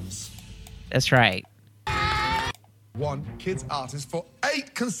albums. That's right. One kids artist for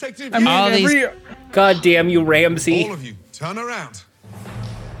 8 consecutive years. God damn you, Ramsey. All of you, turn around.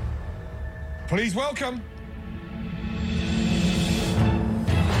 Please welcome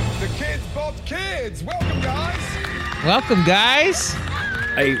the Kids Bop Kids. Welcome, guys. Welcome, guys.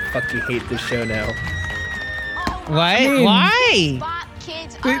 I fucking hate this show now. What? Why?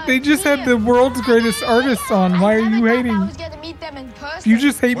 They just had the world's greatest artists on. Why are you hating? You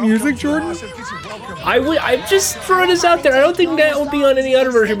just hate music, Jordan? I'm just throwing this out there. I don't think that will be on any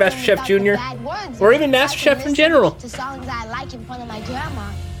other version of MasterChef Junior, or even MasterChef in general.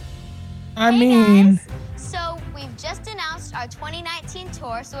 I mean, so we've just announced our 2019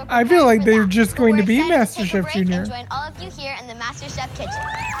 tour. So I feel like they're just going to be MasterChef Junior. Join all of you here in the MasterChef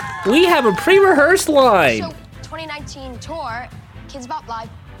kitchen. We have a pre-rehearsed line. So 2019 tour, Kids Bop Live.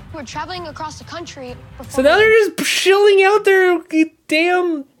 We're traveling across the country. So now they're just shilling out their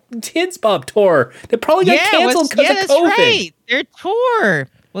damn Kids Bop tour. They probably got canceled because of COVID. Right. Their tour.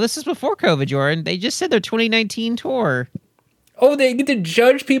 Well, this is before COVID, Jordan. They just said their 2019 tour. Oh, they get to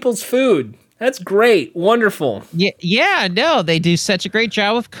judge people's food. That's great. Wonderful. Yeah, no, they do such a great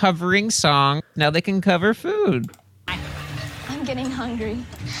job of covering songs. Now they can cover food. I'm getting hungry.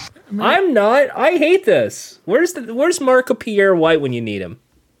 I'm not. I hate this. Where's Marco Pierre White when you need him?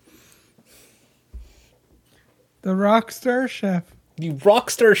 The Rockstar Chef. You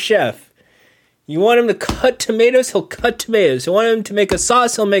rockstar chef. You want him to cut tomatoes, he'll cut tomatoes. You want him to make a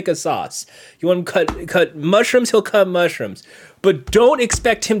sauce, he'll make a sauce. You want him to cut mushrooms, he'll cut mushrooms. But don't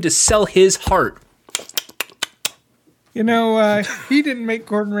expect him to sell his heart. You know, he didn't make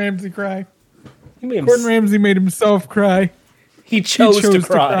Gordon Ramsay cry. He made him Gordon Ramsay made himself cry. He chose to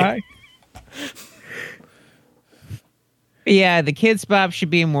cry. Yeah, the Kids Bop should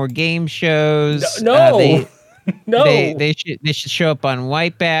be in more game shows. No. No. They should show up on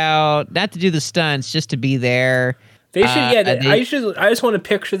Wipeout, not to do the stunts, just to be there. They should. I just want to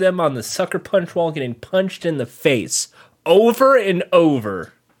picture them on the sucker punch wall, getting punched in the face over and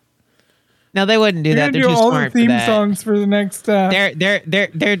over. No, they wouldn't do that. They're do too all smart the theme for that. songs for the next.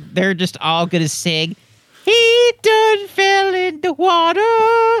 They're just all gonna sing. He done fell in the water.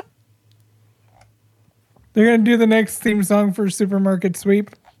 They're gonna do the next theme song for Supermarket Sweep.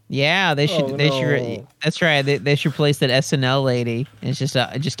 Yeah, they should. Should. That's right. They should replace that SNL lady. It's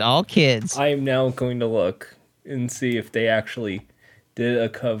just all kids. I am now going to look and see if they actually did a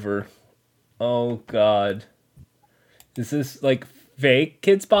cover. Oh God, is this like fake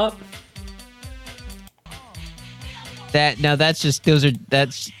Kids Bop? That's just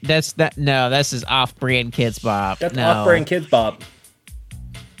this is off-brand Kids Bop. That's off-brand Kids Bop.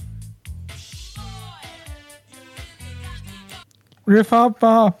 Riff Hop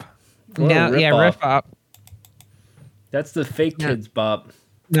Bop. Riff Hop. That's the fake Kids Bop.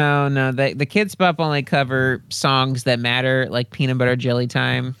 No, the Kids Bop only cover songs that matter, like Peanut Butter Jelly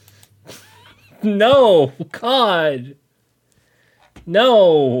Time. No, God,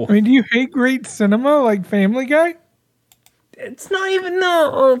 no. I mean, do you hate great cinema like Family Guy? It's not even that.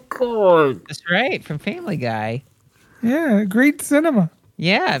 Oh God. That's right, from Family Guy. Yeah, great cinema.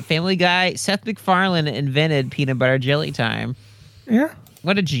 Yeah, Family Guy. Seth MacFarlane invented Peanut Butter Jelly Time. Yeah.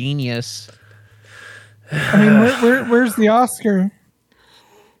 What a genius. I mean, where's the Oscar?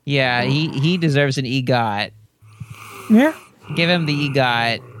 Yeah, he deserves an EGOT. Yeah. Give him the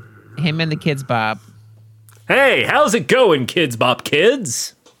EGOT. Him and the Kids Bop. Hey, how's it going, Kids Bop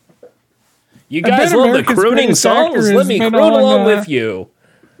kids? You guys love the crooning songs? Let me croon along with you.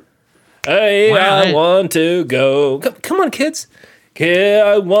 Hey, wow, I want to go. Come on, kids.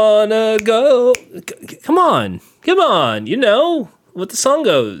 I wanna go. Come on. You know what the song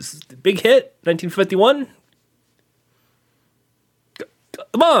goes. Big hit, 1951.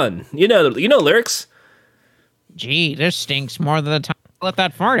 Come on. You know lyrics. Gee, this stinks more than the time I let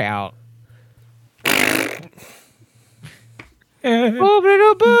that fart out.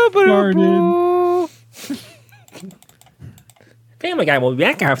 Family Guy will be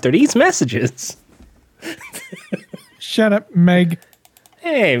back after these messages. Shut up, Meg.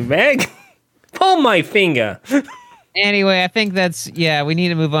 Hey, Meg. Pull my finger. Anyway, I think we need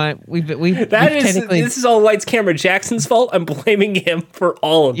to move on. This is all Lights Camera Jackson's fault. I'm blaming him for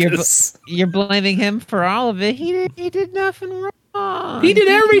all of this. You're blaming him for all of it. He did nothing wrong. He did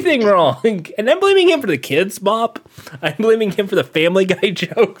everything wrong. And I'm blaming him for the Kids Bop. I'm blaming him for the Family Guy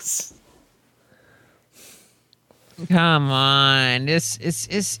jokes. Come on. He's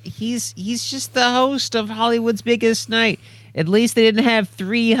just the host of Hollywood's Biggest Night. At least they didn't have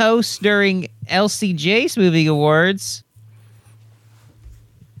 3 hosts during LCJ's Movie Awards.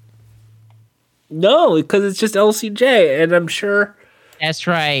 No, because it's just LCJ, and I'm sure... That's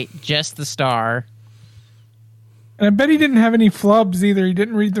right, just the star. And I bet he didn't have any flubs either. He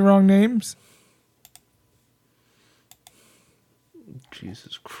didn't read the wrong names.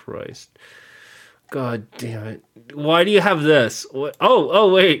 Jesus Christ. God damn it. Why do you have this?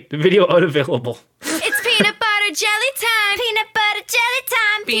 Oh, wait. The video unavailable. It's peanut butter jelly time. Peanut butter jelly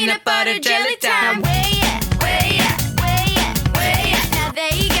time. Peanut butter jelly time. Way up, way up, way up, way up. Now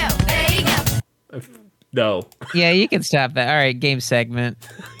there you go, there you go. No. Yeah, you can stop that. All right, game segment.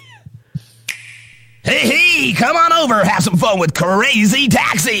 Hey, come on over. Have some fun with Crazy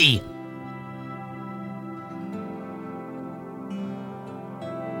Taxi.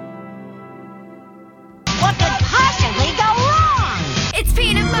 What could possibly go wrong? It's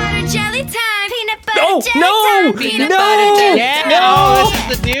peanut butter jelly time. Peanut butter jelly time. Peanut butter jelly Yeah, time.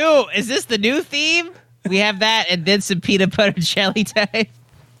 no, is this the new theme? We have that and then some peanut butter jelly time.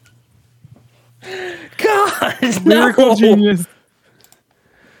 God, Miracle genius.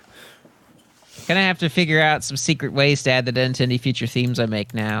 Gonna have to figure out some secret ways to add that into any future themes I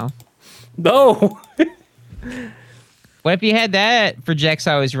make now. No. What if you had that for Jack's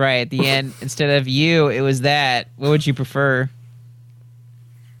Always Right at the end? Instead of you, it was that. What would you prefer?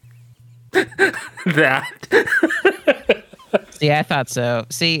 That. Yeah, I thought so.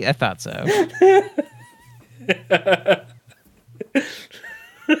 See, I thought so.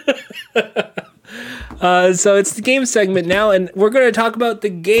 So it's the game segment now, and we're going to talk about the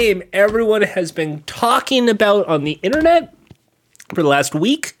game everyone has been talking about on the internet for the last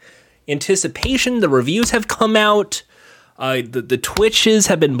week. Anticipation, the reviews have come out. The Twitches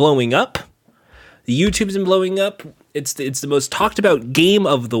have been blowing up. The YouTube's been blowing up. It's the most talked about game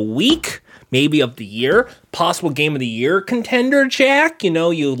of the week, maybe of the year, possible game of the year contender, Jack. You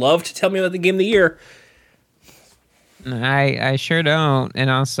know, you love to tell me about the game of the year. I sure don't, and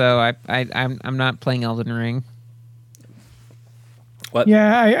also I'm not playing Elden Ring. What?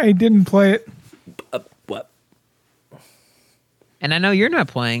 Yeah, I didn't play it. What? And I know you're not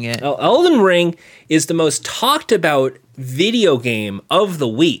playing it. Well, Elden Ring is the most talked about video game of the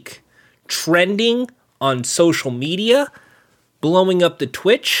week, trending on social media, blowing up the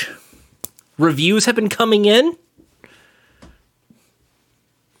Twitch. Reviews have been coming in.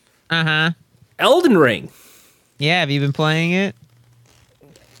 Elden Ring. Yeah, have you been playing it?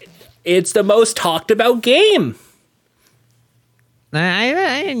 It's the most talked about game.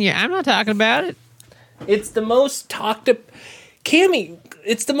 I'm not talking about it. It's the most talked about... Cammy,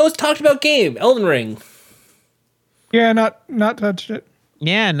 it's the most talked about game, Elden Ring. Yeah, not touched it.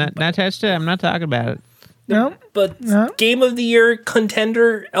 Yeah, not touched it. I'm not talking about it. No. But No. game of the year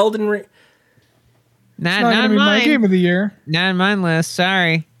contender, Elden Ring. Not Gonna be my mine. game of the year. Not in mine list.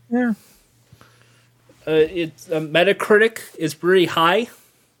 Sorry. Yeah. It's Metacritic is pretty high.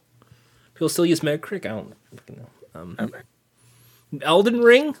 People still use Metacritic. I don't know. Elden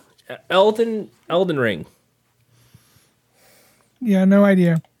Ring, Elden Ring. Yeah, no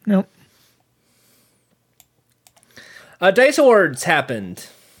idea. Nope. Dice Awards happened.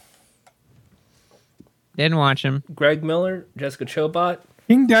 Didn't watch him. Greg Miller, Jessica Chobot.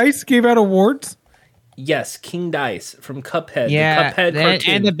 King Dice gave out awards. Yes, King Dice from Cuphead. Yeah, the Cuphead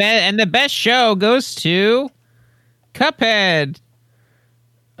cartoon. and the best show goes to Cuphead.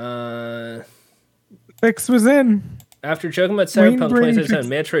 Fix was in. After joking about Wayne Cyberpunk Brady 2077,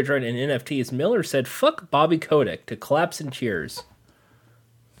 Metroid Dread, and NFTs, Miller said, "Fuck Bobby Kotick" to collapse in cheers.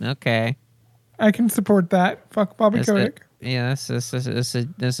 Okay. I can support that. Fuck Bobby That's Kotick.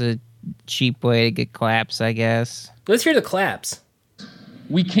 that's a cheap way to get claps, I guess. Let's hear the claps.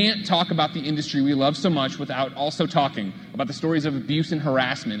 We can't talk about the industry we love so much without also talking about the stories of abuse and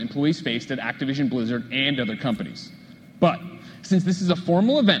harassment employees faced at Activision Blizzard and other companies. But since this is a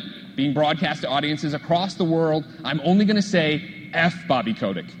formal event being broadcast to audiences across the world, I'm only going to say F Bobby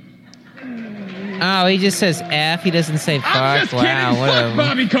Kotick. Oh, he just says F. He doesn't say fuck. I'm just Wow, kidding. whatever. Fuck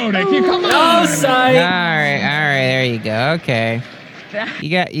Bobby Kotick. You come on. Oh, sigh. All right, there you go. Okay.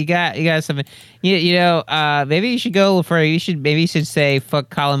 You got something. You know, maybe you should go for. You should say fuck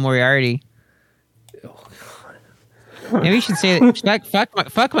Colin Moriarty. Maybe you should say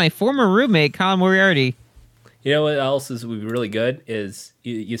fuck my former roommate Colin Moriarty. You know what else would be really good is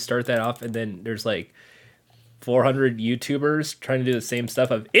you start that off and then there's like 400 YouTubers trying to do the same stuff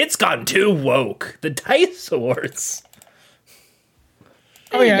of "It's gotten too woke." The Dice Awards.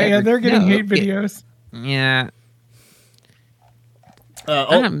 Oh yeah, they're getting hate videos. Yeah.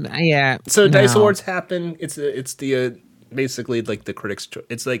 Yeah. So Dice Awards happen. It's the basically like the critics' choice.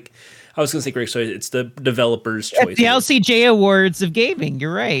 It's like I was gonna say critics' choice. It's the developers' choice. It's the LCJ Awards of gaming.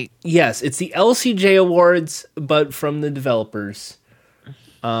 You're right. Yes, it's the LCJ Awards, but from the developers.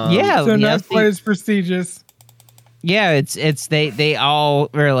 Yeah, So not quite as prestigious. Yeah, it's they all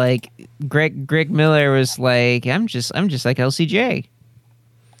were like Greg Miller was like I'm just like LCJ.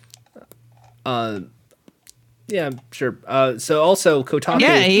 Yeah, sure. So also Kotaku.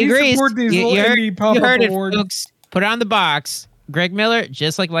 Yeah, he agrees. support these You little heard, indie pop-up you heard it, awards. folks. Put it on the box. Greg Miller,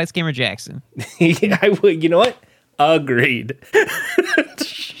 just like Lights Gamer Jackson. Yeah, I would. You know what? Agreed.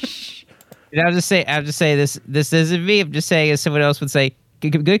 And I'll just say this isn't me. I'm just saying, as someone else would say,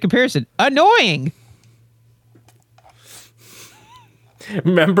 good comparison. Annoying.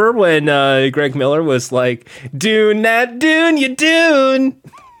 Remember when Greg Miller was like, "Dune that Dune, you Dune."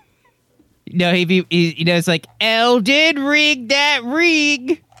 No, he it's like Elden Ring that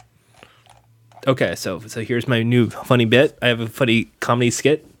ring. Okay, so here's my new funny bit. I have a funny comedy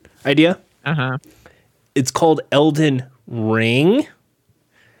skit idea. It's called Elden Ring,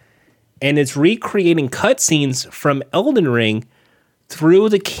 and it's recreating cutscenes from Elden Ring through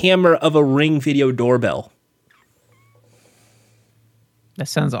the camera of a Ring video doorbell. That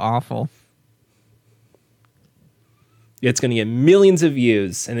sounds awful. It's going to get millions of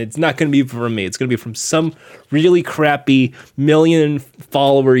views, and it's not going to be from me. It's going to be from some really crappy million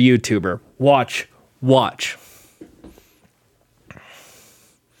follower YouTuber. Watch.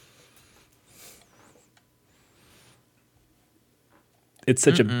 It's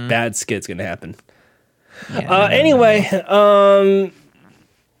such a bad skit's gonna happen. Yeah, Anyway,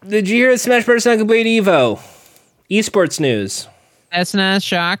 did you hear Smash Bros. Not complete Evo? Esports news. That's not a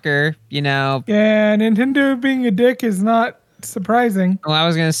shocker, Yeah, Nintendo being a dick is not surprising. Well, I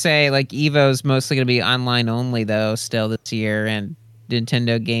was gonna say like Evo's mostly gonna be online only though, still this year, and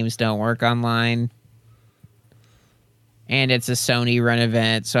Nintendo games don't work online. And it's a Sony run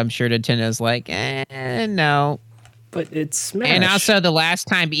event, so I'm sure Nintendo's like, no. But it's Smash. And also, the last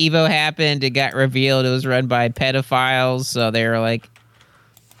time Evo happened, it got revealed it was run by pedophiles, so they were like,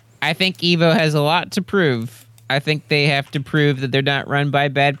 I think Evo has a lot to prove. I think they have to prove that they're not run by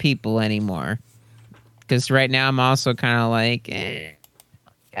bad people anymore. Because right now, I'm also kind of like,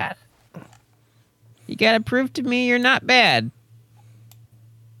 God, you gotta prove to me you're not bad.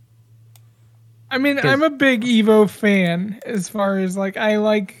 I mean, I'm a big Evo fan as far as like I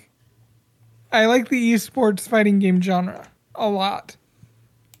like the esports fighting game genre a lot.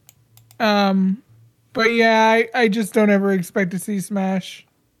 But yeah, I just don't ever expect to see Smash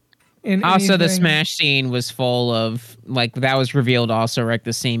in Also, the anything. Smash scene was full of, like, that was revealed also like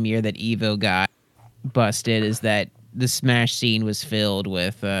the same year that Evo got busted, is that the Smash scene was filled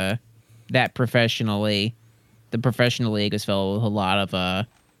with that professionally. The professional league was filled with a lot of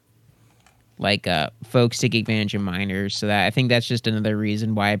folks taking advantage of minors. So that I think that's just another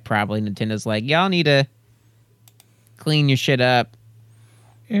reason why probably Nintendo's like, y'all need to clean your shit up.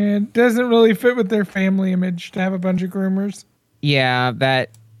 And it doesn't really fit with their family image to have a bunch of groomers. Yeah, that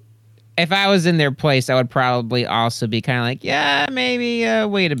if I was in their place, I would probably also be kind of like, yeah, maybe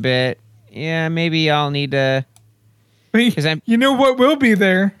wait a bit. Yeah, maybe y'all need to. You know what will be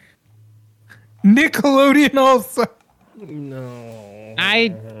there? Nickelodeon also. No.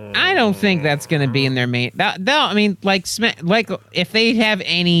 I don't think that's going to be in their main. I mean, like if they have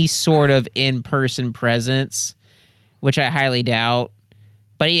any sort of in-person presence, which I highly doubt.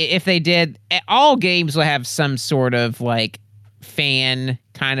 But if they did, all games will have some sort of like fan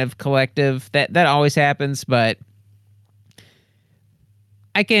kind of collective. That always happens. But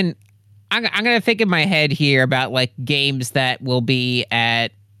I'm gonna think in my head here about like games that will be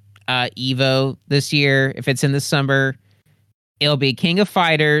at Evo this year. If it's in the summer, it'll be King of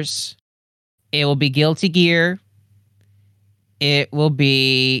Fighters. It will be Guilty Gear. It will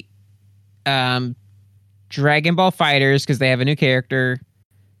be Dragon Ball Fighters because they have a new character.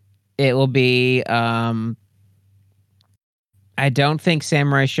 It will be I don't think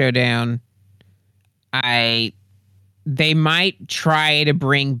Samurai Showdown. They might try to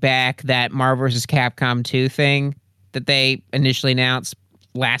bring back that Marvel vs. Capcom 2 thing that they initially announced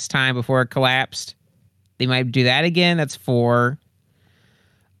last time before it collapsed. They might do that again. That's 4.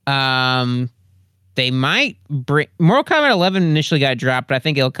 They might bring Mortal Kombat 11 initially got dropped, but I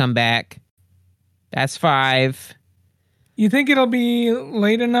think it'll come back. That's 5. You think it'll be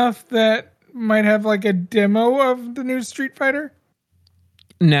late enough that might have like a demo of the new Street Fighter?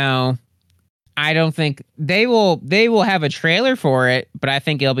 No. I don't think they will have a trailer for it, but I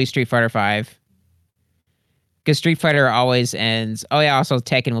think it'll be Street Fighter 5. Because Street Fighter always ends. Oh yeah, also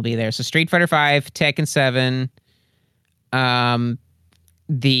Tekken will be there. So Street Fighter 5, Tekken 7,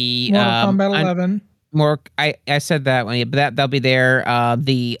 the Mortal Kombat 11. I said that one, but that'll be there.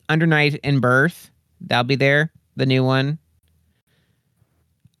 The Under Night in Birth, that'll be there. The new one.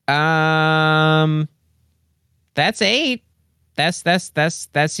 That's 8.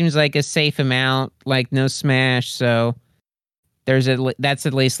 That seems like a safe amount. Like no Smash, so that's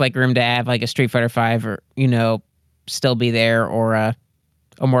at least like room to have like a Street Fighter 5 or still be there, or a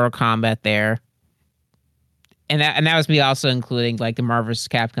Mortal Kombat there. And that was me also including like the Marvel vs.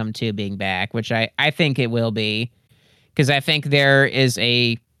 Capcom 2 being back, which I think it will be, because I think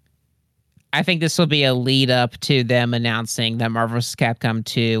I think this will be a lead up to them announcing that Marvel vs. Capcom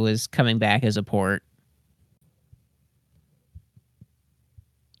 2 is coming back as a port.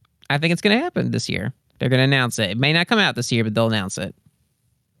 I think it's going to happen this year. They're going to announce it. It may not come out this year, but they'll announce it.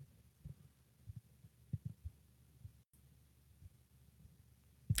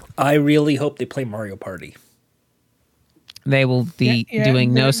 I really hope they play Mario Party. They will be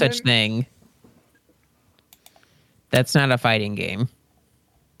doing no they're- such thing. That's not a fighting game.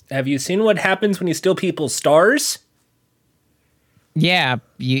 Have you seen what happens when you steal people's stars? Yeah,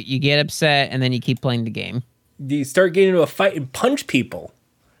 you get upset and then you keep playing the game. You start getting into a fight and punch people.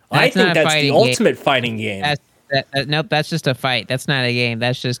 I That's think not a that's the fighting ultimate fighting game. Nope, that's just a fight. That's not a game.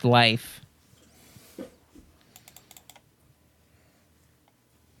 That's just life.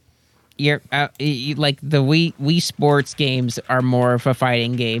 Like the Wii Sports games are more of a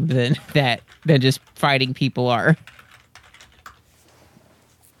fighting game than just fighting people are.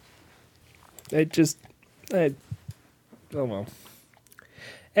 Oh well.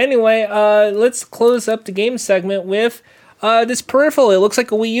 Anyway, let's close up the game segment with this peripheral. It looks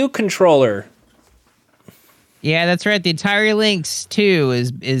like a Wii U controller. Yeah, that's right. The Atari Lynx 2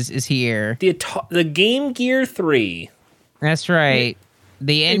 is here. The Game Gear 3. That's right.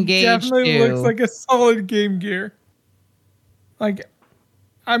 The N-Gage 2. It definitely looks like a solid Game Gear. Like,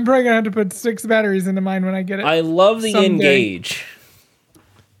 I'm probably gonna have to put 6 batteries into mine when I get it. I love the N-Gage.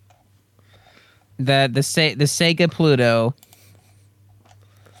 The Sega Pluto.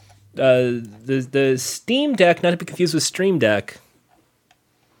 The Steam Deck, not to be confused with Stream Deck.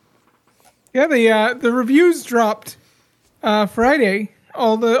 Yeah, the reviews dropped Friday.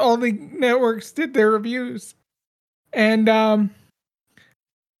 All the networks did their reviews, and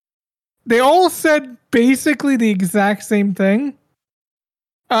they all said basically the exact same thing.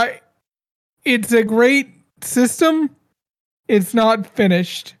 It's a great system. It's not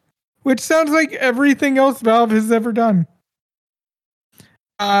finished, which sounds like everything else Valve has ever done.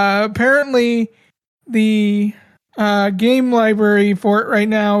 Apparently, the game library for it right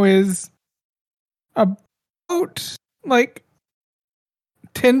now is about like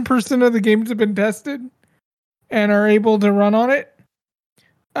 10% of the games have been tested and are able to run on it.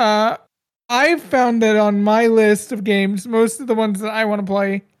 I've found that on my list of games, most of the ones that I want to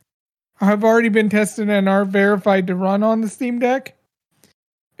play have already been tested and are verified to run on the Steam Deck.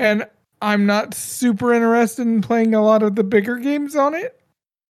 And I'm not super interested in playing a lot of the bigger games on it.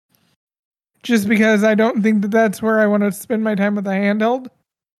 Just because I don't think that that's where I want to spend my time with a handheld.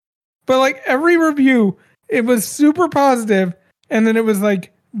 But like every review, it was super positive, and then it was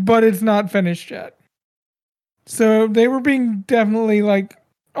like, but it's not finished yet. So they were being definitely like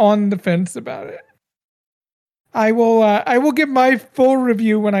on the fence about it. I will give my full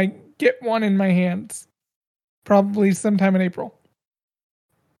review when I get one in my hands. Probably sometime in April.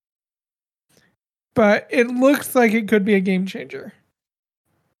 But it looks like it could be a game changer.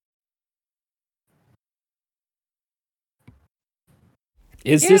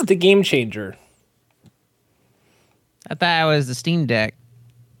 Is this the game changer? I thought it was the Steam Deck.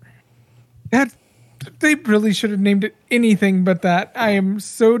 They really should have named it anything but that. I am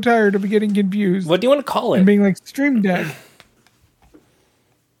so tired of getting confused. What do you want to call it? And being like Stream Deck.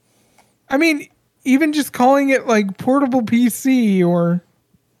 I mean, even just calling it like portable PC or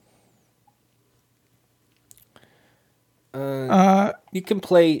you can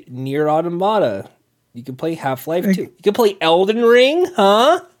play Nier Automata. You can play Half-Life 2. You can play Elden Ring,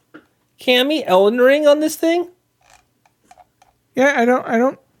 huh? Cammy, Elden Ring on this thing? Yeah, I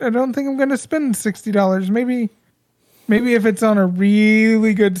don't think I'm gonna spend $60. Maybe if it's on a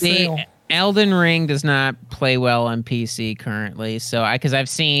really good sale. Elden Ring does not play well on PC currently, so I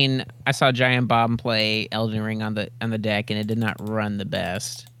saw Giant Bomb play Elden Ring on the deck, and it did not run the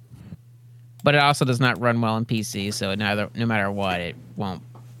best. But it also does not run well on PC, so no matter what, it won't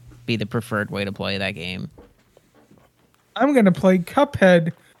be the preferred way to play that game. I'm gonna play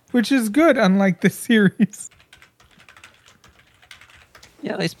Cuphead, which is good, unlike the series.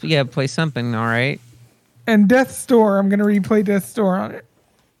 Yeah, at least play something, all right. And Death's Door, I'm gonna replay Death's Door on it.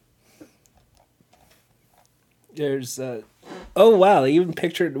 There's oh wow, they even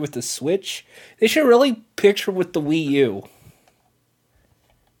pictured it with the Switch. They should really picture with the Wii U.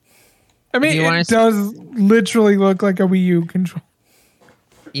 I mean, it does literally look like a Wii U control.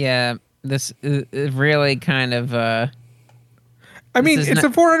 Yeah, this is really kind of. I mean, it's a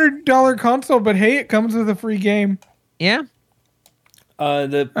 $400 console, but hey, it comes with a free game. Yeah.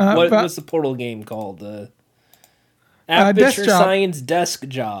 What's the Portal game called? Aperture Science Desk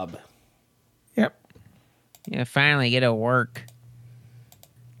Job. Yep. Yeah, finally get to work.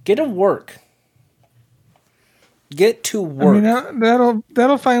 Get to work. Get to work. I mean,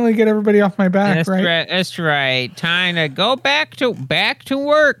 that'll finally get everybody off my back, right? That's right. Time to go back to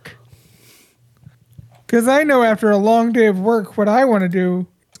work. Because I know after a long day of work, what I want to do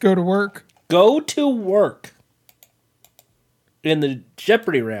is go to work. Go to work. In the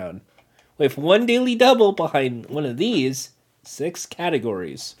Jeopardy round, with one daily double behind one of these 6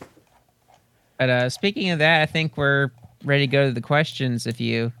 categories. But speaking of that, I think we're ready to go to the questions. If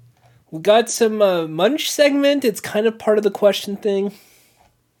you we got some Munch segment. It's kind of part of the question thing.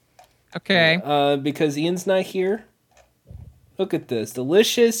 Okay. Because Ian's not here. Look at this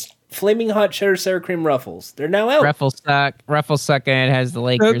delicious flaming hot cheddar sour cream Ruffles. They're now out. Ruffles suck, and it has the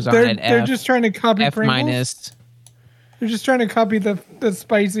Lakers on it. They're just trying to copy F Pringles. minus. They're just trying to copy the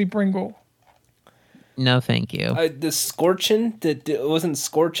spicy Pringle. No, thank you. The Scorchin that wasn't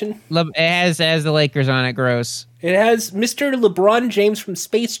Scorchin. It has the Lakers on it. Gross. It has Mr. LeBron James from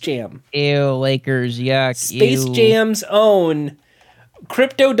Space Jam. Ew, Lakers, yuck. Space Jam's own,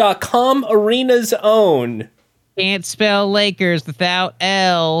 Crypto.com Arena's own, Can't spell Lakers without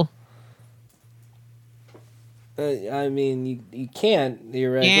L. I mean, you can't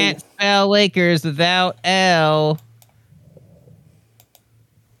theoretically. Can't spell Lakers without L.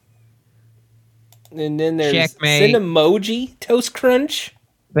 And then there's Checkmate. Cinemoji Toast Crunch.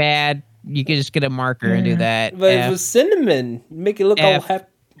 Bad. You could just get a marker and do that. But F. it was cinnamon. Make it look all F. happy.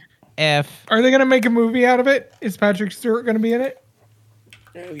 F. Are they gonna make a movie out of it? Is Patrick Stewart gonna be in it?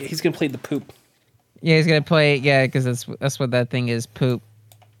 He's gonna play the poop. Yeah, he's gonna play. Yeah, because that's what that thing is. Poop.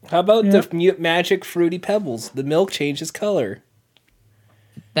 How about the magic fruity pebbles? The milk changes color.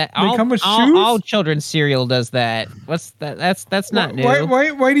 That They come with shoes? all children's cereal does that. What's that? That's not new.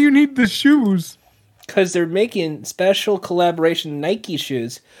 Why do you need the shoes? Because they're making special collaboration Nike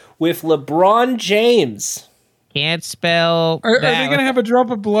shoes with LeBron James. Can't spell. Are they gonna have a drop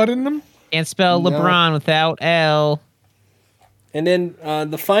of blood in them? Can't spell LeBron without L. And then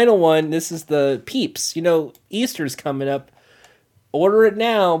the final one. This is the Peeps. You know, Easter's coming up. Order it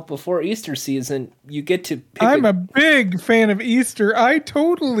now before Easter season. You get to pick I'm a big fan of Easter. I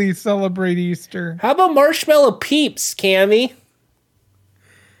totally celebrate Easter. How about Marshmallow Peeps, Cammy?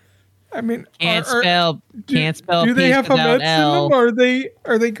 I mean, Can't spell. Do they Peeps have without hametz L. in them?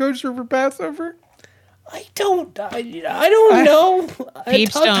 Are they kosher for Passover? I don't know.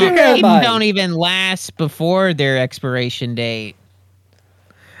 Peeps don't even last before their expiration date.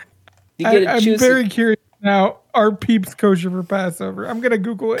 I'm very curious now. Are Peeps kosher for Passover? I'm gonna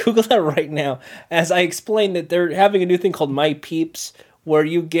Google it. Google that right now. As I explained that they're having a new thing called My Peeps, where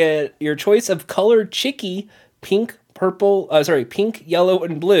you get your choice of colored chicky, pink, yellow,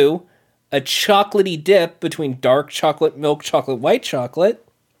 and blue, a chocolatey dip between dark chocolate, milk chocolate, white chocolate,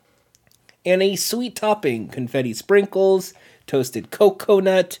 and a sweet topping, confetti sprinkles, toasted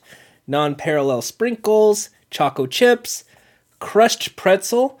coconut, non-parallel sprinkles, choco chips, crushed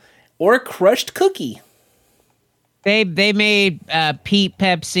pretzel, or crushed cookie. They made Pete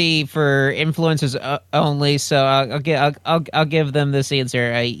Pepsi for influencers only, so I'll give them this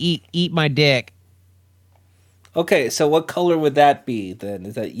answer. Eat my dick. Okay, so what color would that be then?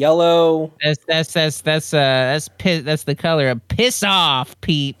 Is that yellow? That's the color of piss off,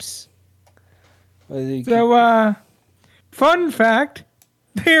 Peeps. So, fun fact: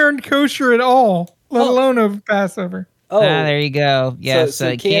 they aren't kosher at all, let alone of Passover. Oh, there you go. Yeah,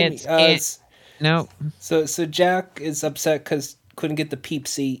 so can't. No. So Jack is upset because couldn't get the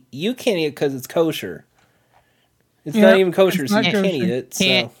Peepsy. You can't eat it because it's kosher. It's not even kosher, so you can't eat it.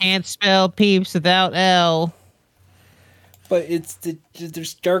 Can't spell Peeps without L. But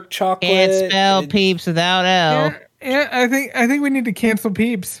there's dark chocolate. Can't spell Peeps without L. Yeah, I think we need to cancel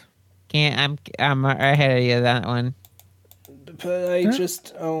Peeps. I'm ahead of you that one. But I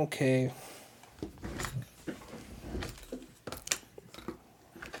just okay.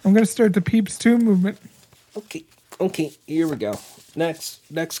 I'm gonna start the Peeps 2 movement. Okay, here we go.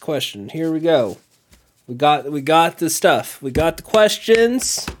 Next question. Here we go. We got the stuff. We got the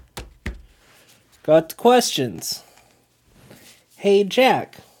questions. Hey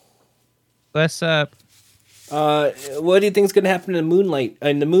Jack. What's up? What do you think is gonna happen in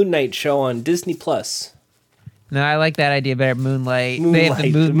the Moon Knight show on Disney Plus? No, I like that idea better. Moonlight. They have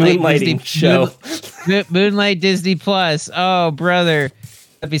the Moonlighting show. Moonlight Disney Plus. Oh, brother.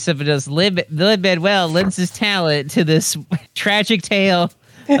 That'd be something else. Lin-Manuel lends his talent to this tragic tale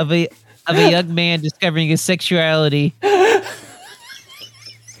of a young man discovering his sexuality.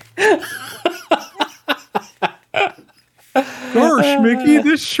 Gosh, Mickey,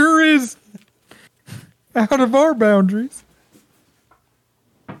 this sure is out of our boundaries.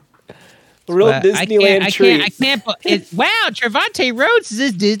 Real Disneyland treat. I can't. Wow, Trevante Rhodes is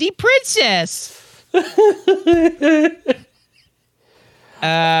this Disney princess.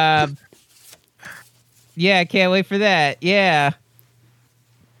 Yeah, I can't wait for that. Yeah.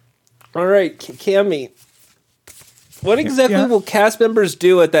 All right, Cammy. What exactly will cast members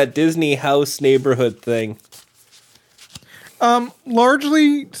do at that Disney house neighborhood thing?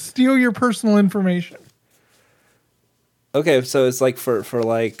 Largely steal your personal information. Okay, so it's like for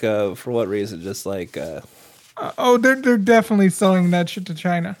what reason? Just like they're definitely selling that shit to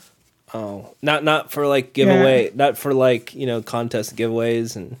China. Oh, not for like giveaway, not for like contest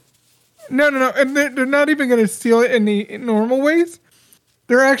giveaways and. No, and they're not even going to steal it in the normal ways.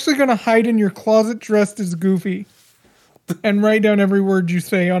 They're actually going to hide in your closet dressed as Goofy, and write down every word you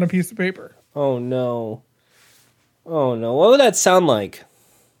say on a piece of paper. Oh no! What would that sound like?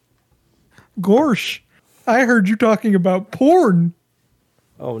 Gorsh, I heard you talking about porn.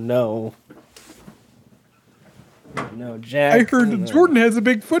 Oh no! No, Jack. I heard that Jordan has a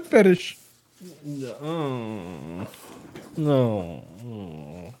big foot fetish. No.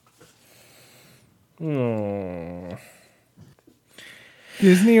 Oh.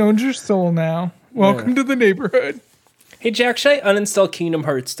 Disney owns your soul now. Welcome to the neighborhood. Hey, Jack, should I uninstall Kingdom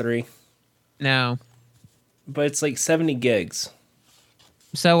Hearts 3? No. But it's like 70 gigs.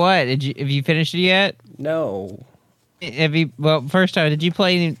 So what? Have you finished it yet? No. Well, first off, did you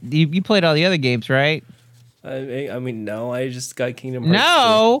play? You played all the other games, right? I mean, no. I just got Kingdom Hearts.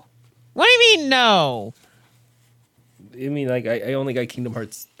 No. What do you mean no? I mean, like I only got Kingdom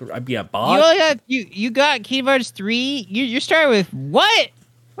Hearts. Bought. You only got you got Kingdom Hearts 3. You're starting with what?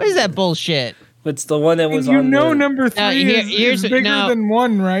 What is that bullshit? It's the one that was you on. know, number 3 is bigger than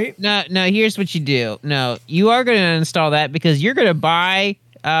 1, right? No. Here's what you do. No, you are going to install that because you're going to buy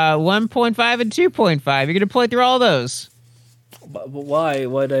 1.5 and 2.5. You're going to play through all those. But why?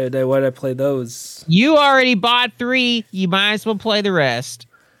 Why'd I play those? You already bought 3. You might as well play the rest.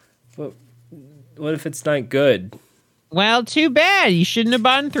 But what if it's not good? Well, too bad. You shouldn't have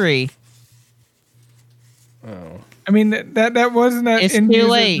bought 3. Oh. I mean, that wasn't an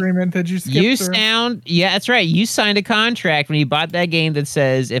end-user agreement that you skipped through. Yeah, that's right. You signed a contract when you bought that game that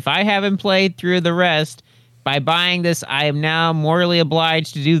says, if I haven't played through the rest, by buying this, I am now morally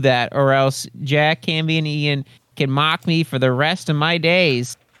obliged to do that, or else Jack, Camby, and Ian can mock me for the rest of my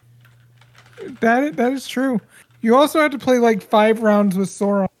days. That is true. You also have to play like 5 rounds with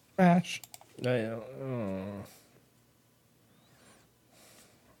Sora on Smash.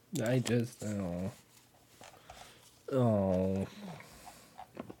 Oh.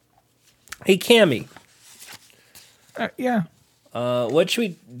 Hey, Cammy. Yeah. What should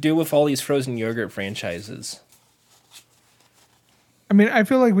we do with all these frozen yogurt franchises? I mean, I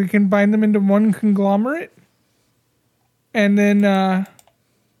feel like we can bind them into one conglomerate, and then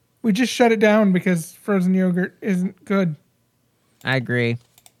we just shut it down because frozen yogurt isn't good. I agree.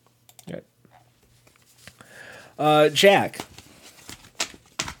 Jack.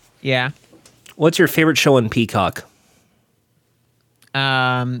 Yeah. What's your favorite show on Peacock?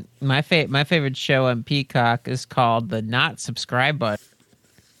 My favorite show on Peacock is called the Not Subscribe Button.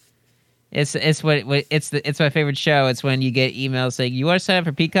 It's my favorite show. It's when you get emails saying you want to sign up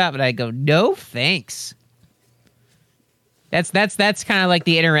for Peacock, and I go, no thanks. That's kind of like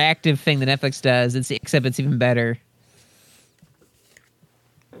the interactive thing that Netflix does. Except it's even better.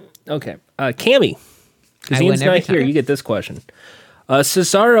 Okay, Cammy, because Ian's not here, time. you get this question.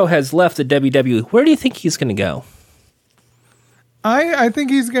 Cesaro has left the WWE. Where do you think he's going to go? I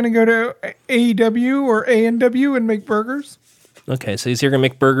think he's going to go to AEW or ANW and make burgers. Okay, so he's either going to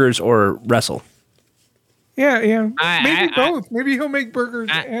make burgers or wrestle. Yeah. Maybe both. Maybe he'll make burgers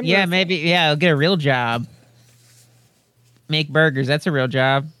and yeah, wrestle. maybe. Yeah, he'll get a real job. Make burgers. That's a real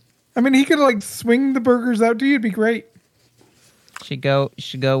job. I mean, he could like swing the burgers out to you. It'd be great. Should go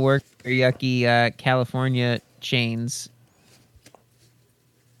work for yucky California chains.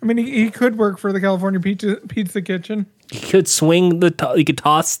 I mean, he could work for the California Pizza Kitchen. He could swing he could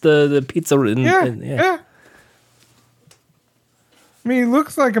toss the pizza. Yeah. I mean, he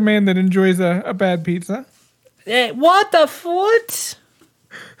looks like a man that enjoys a bad pizza. What the foot?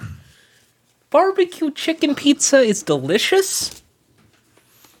 Barbecue chicken pizza is delicious.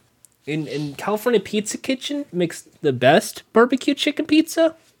 In California Pizza Kitchen makes the best barbecue chicken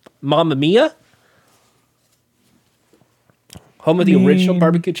pizza. Mamma Mia. Home of the original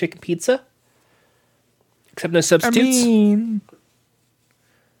barbecue chicken pizza. Except no substitutes. I mean,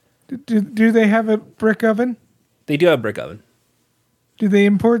 do they have a brick oven? They do have a brick oven. Do they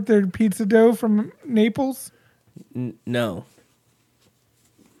import their pizza dough from Naples? No.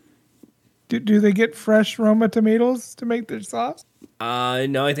 Do they get fresh Roma tomatoes to make their sauce?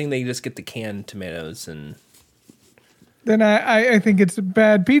 No, I think they just get the canned tomatoes and. Then I think it's a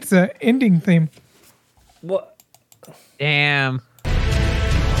bad pizza ending theme. What? Damn.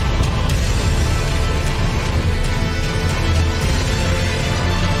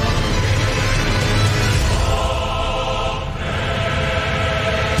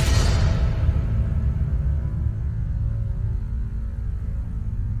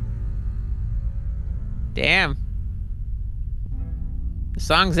 Damn. The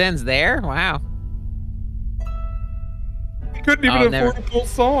song ends there? Wow. Couldn't even afford a full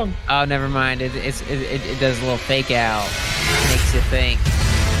song. Oh, never mind. It does a little fake out. Makes you think.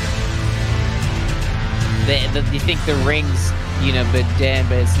 You think the ring's, but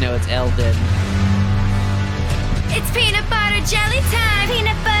it's Elden. It's peanut butter jelly time.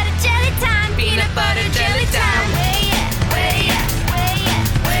 Peanut butter jelly time. Peanut butter jelly time.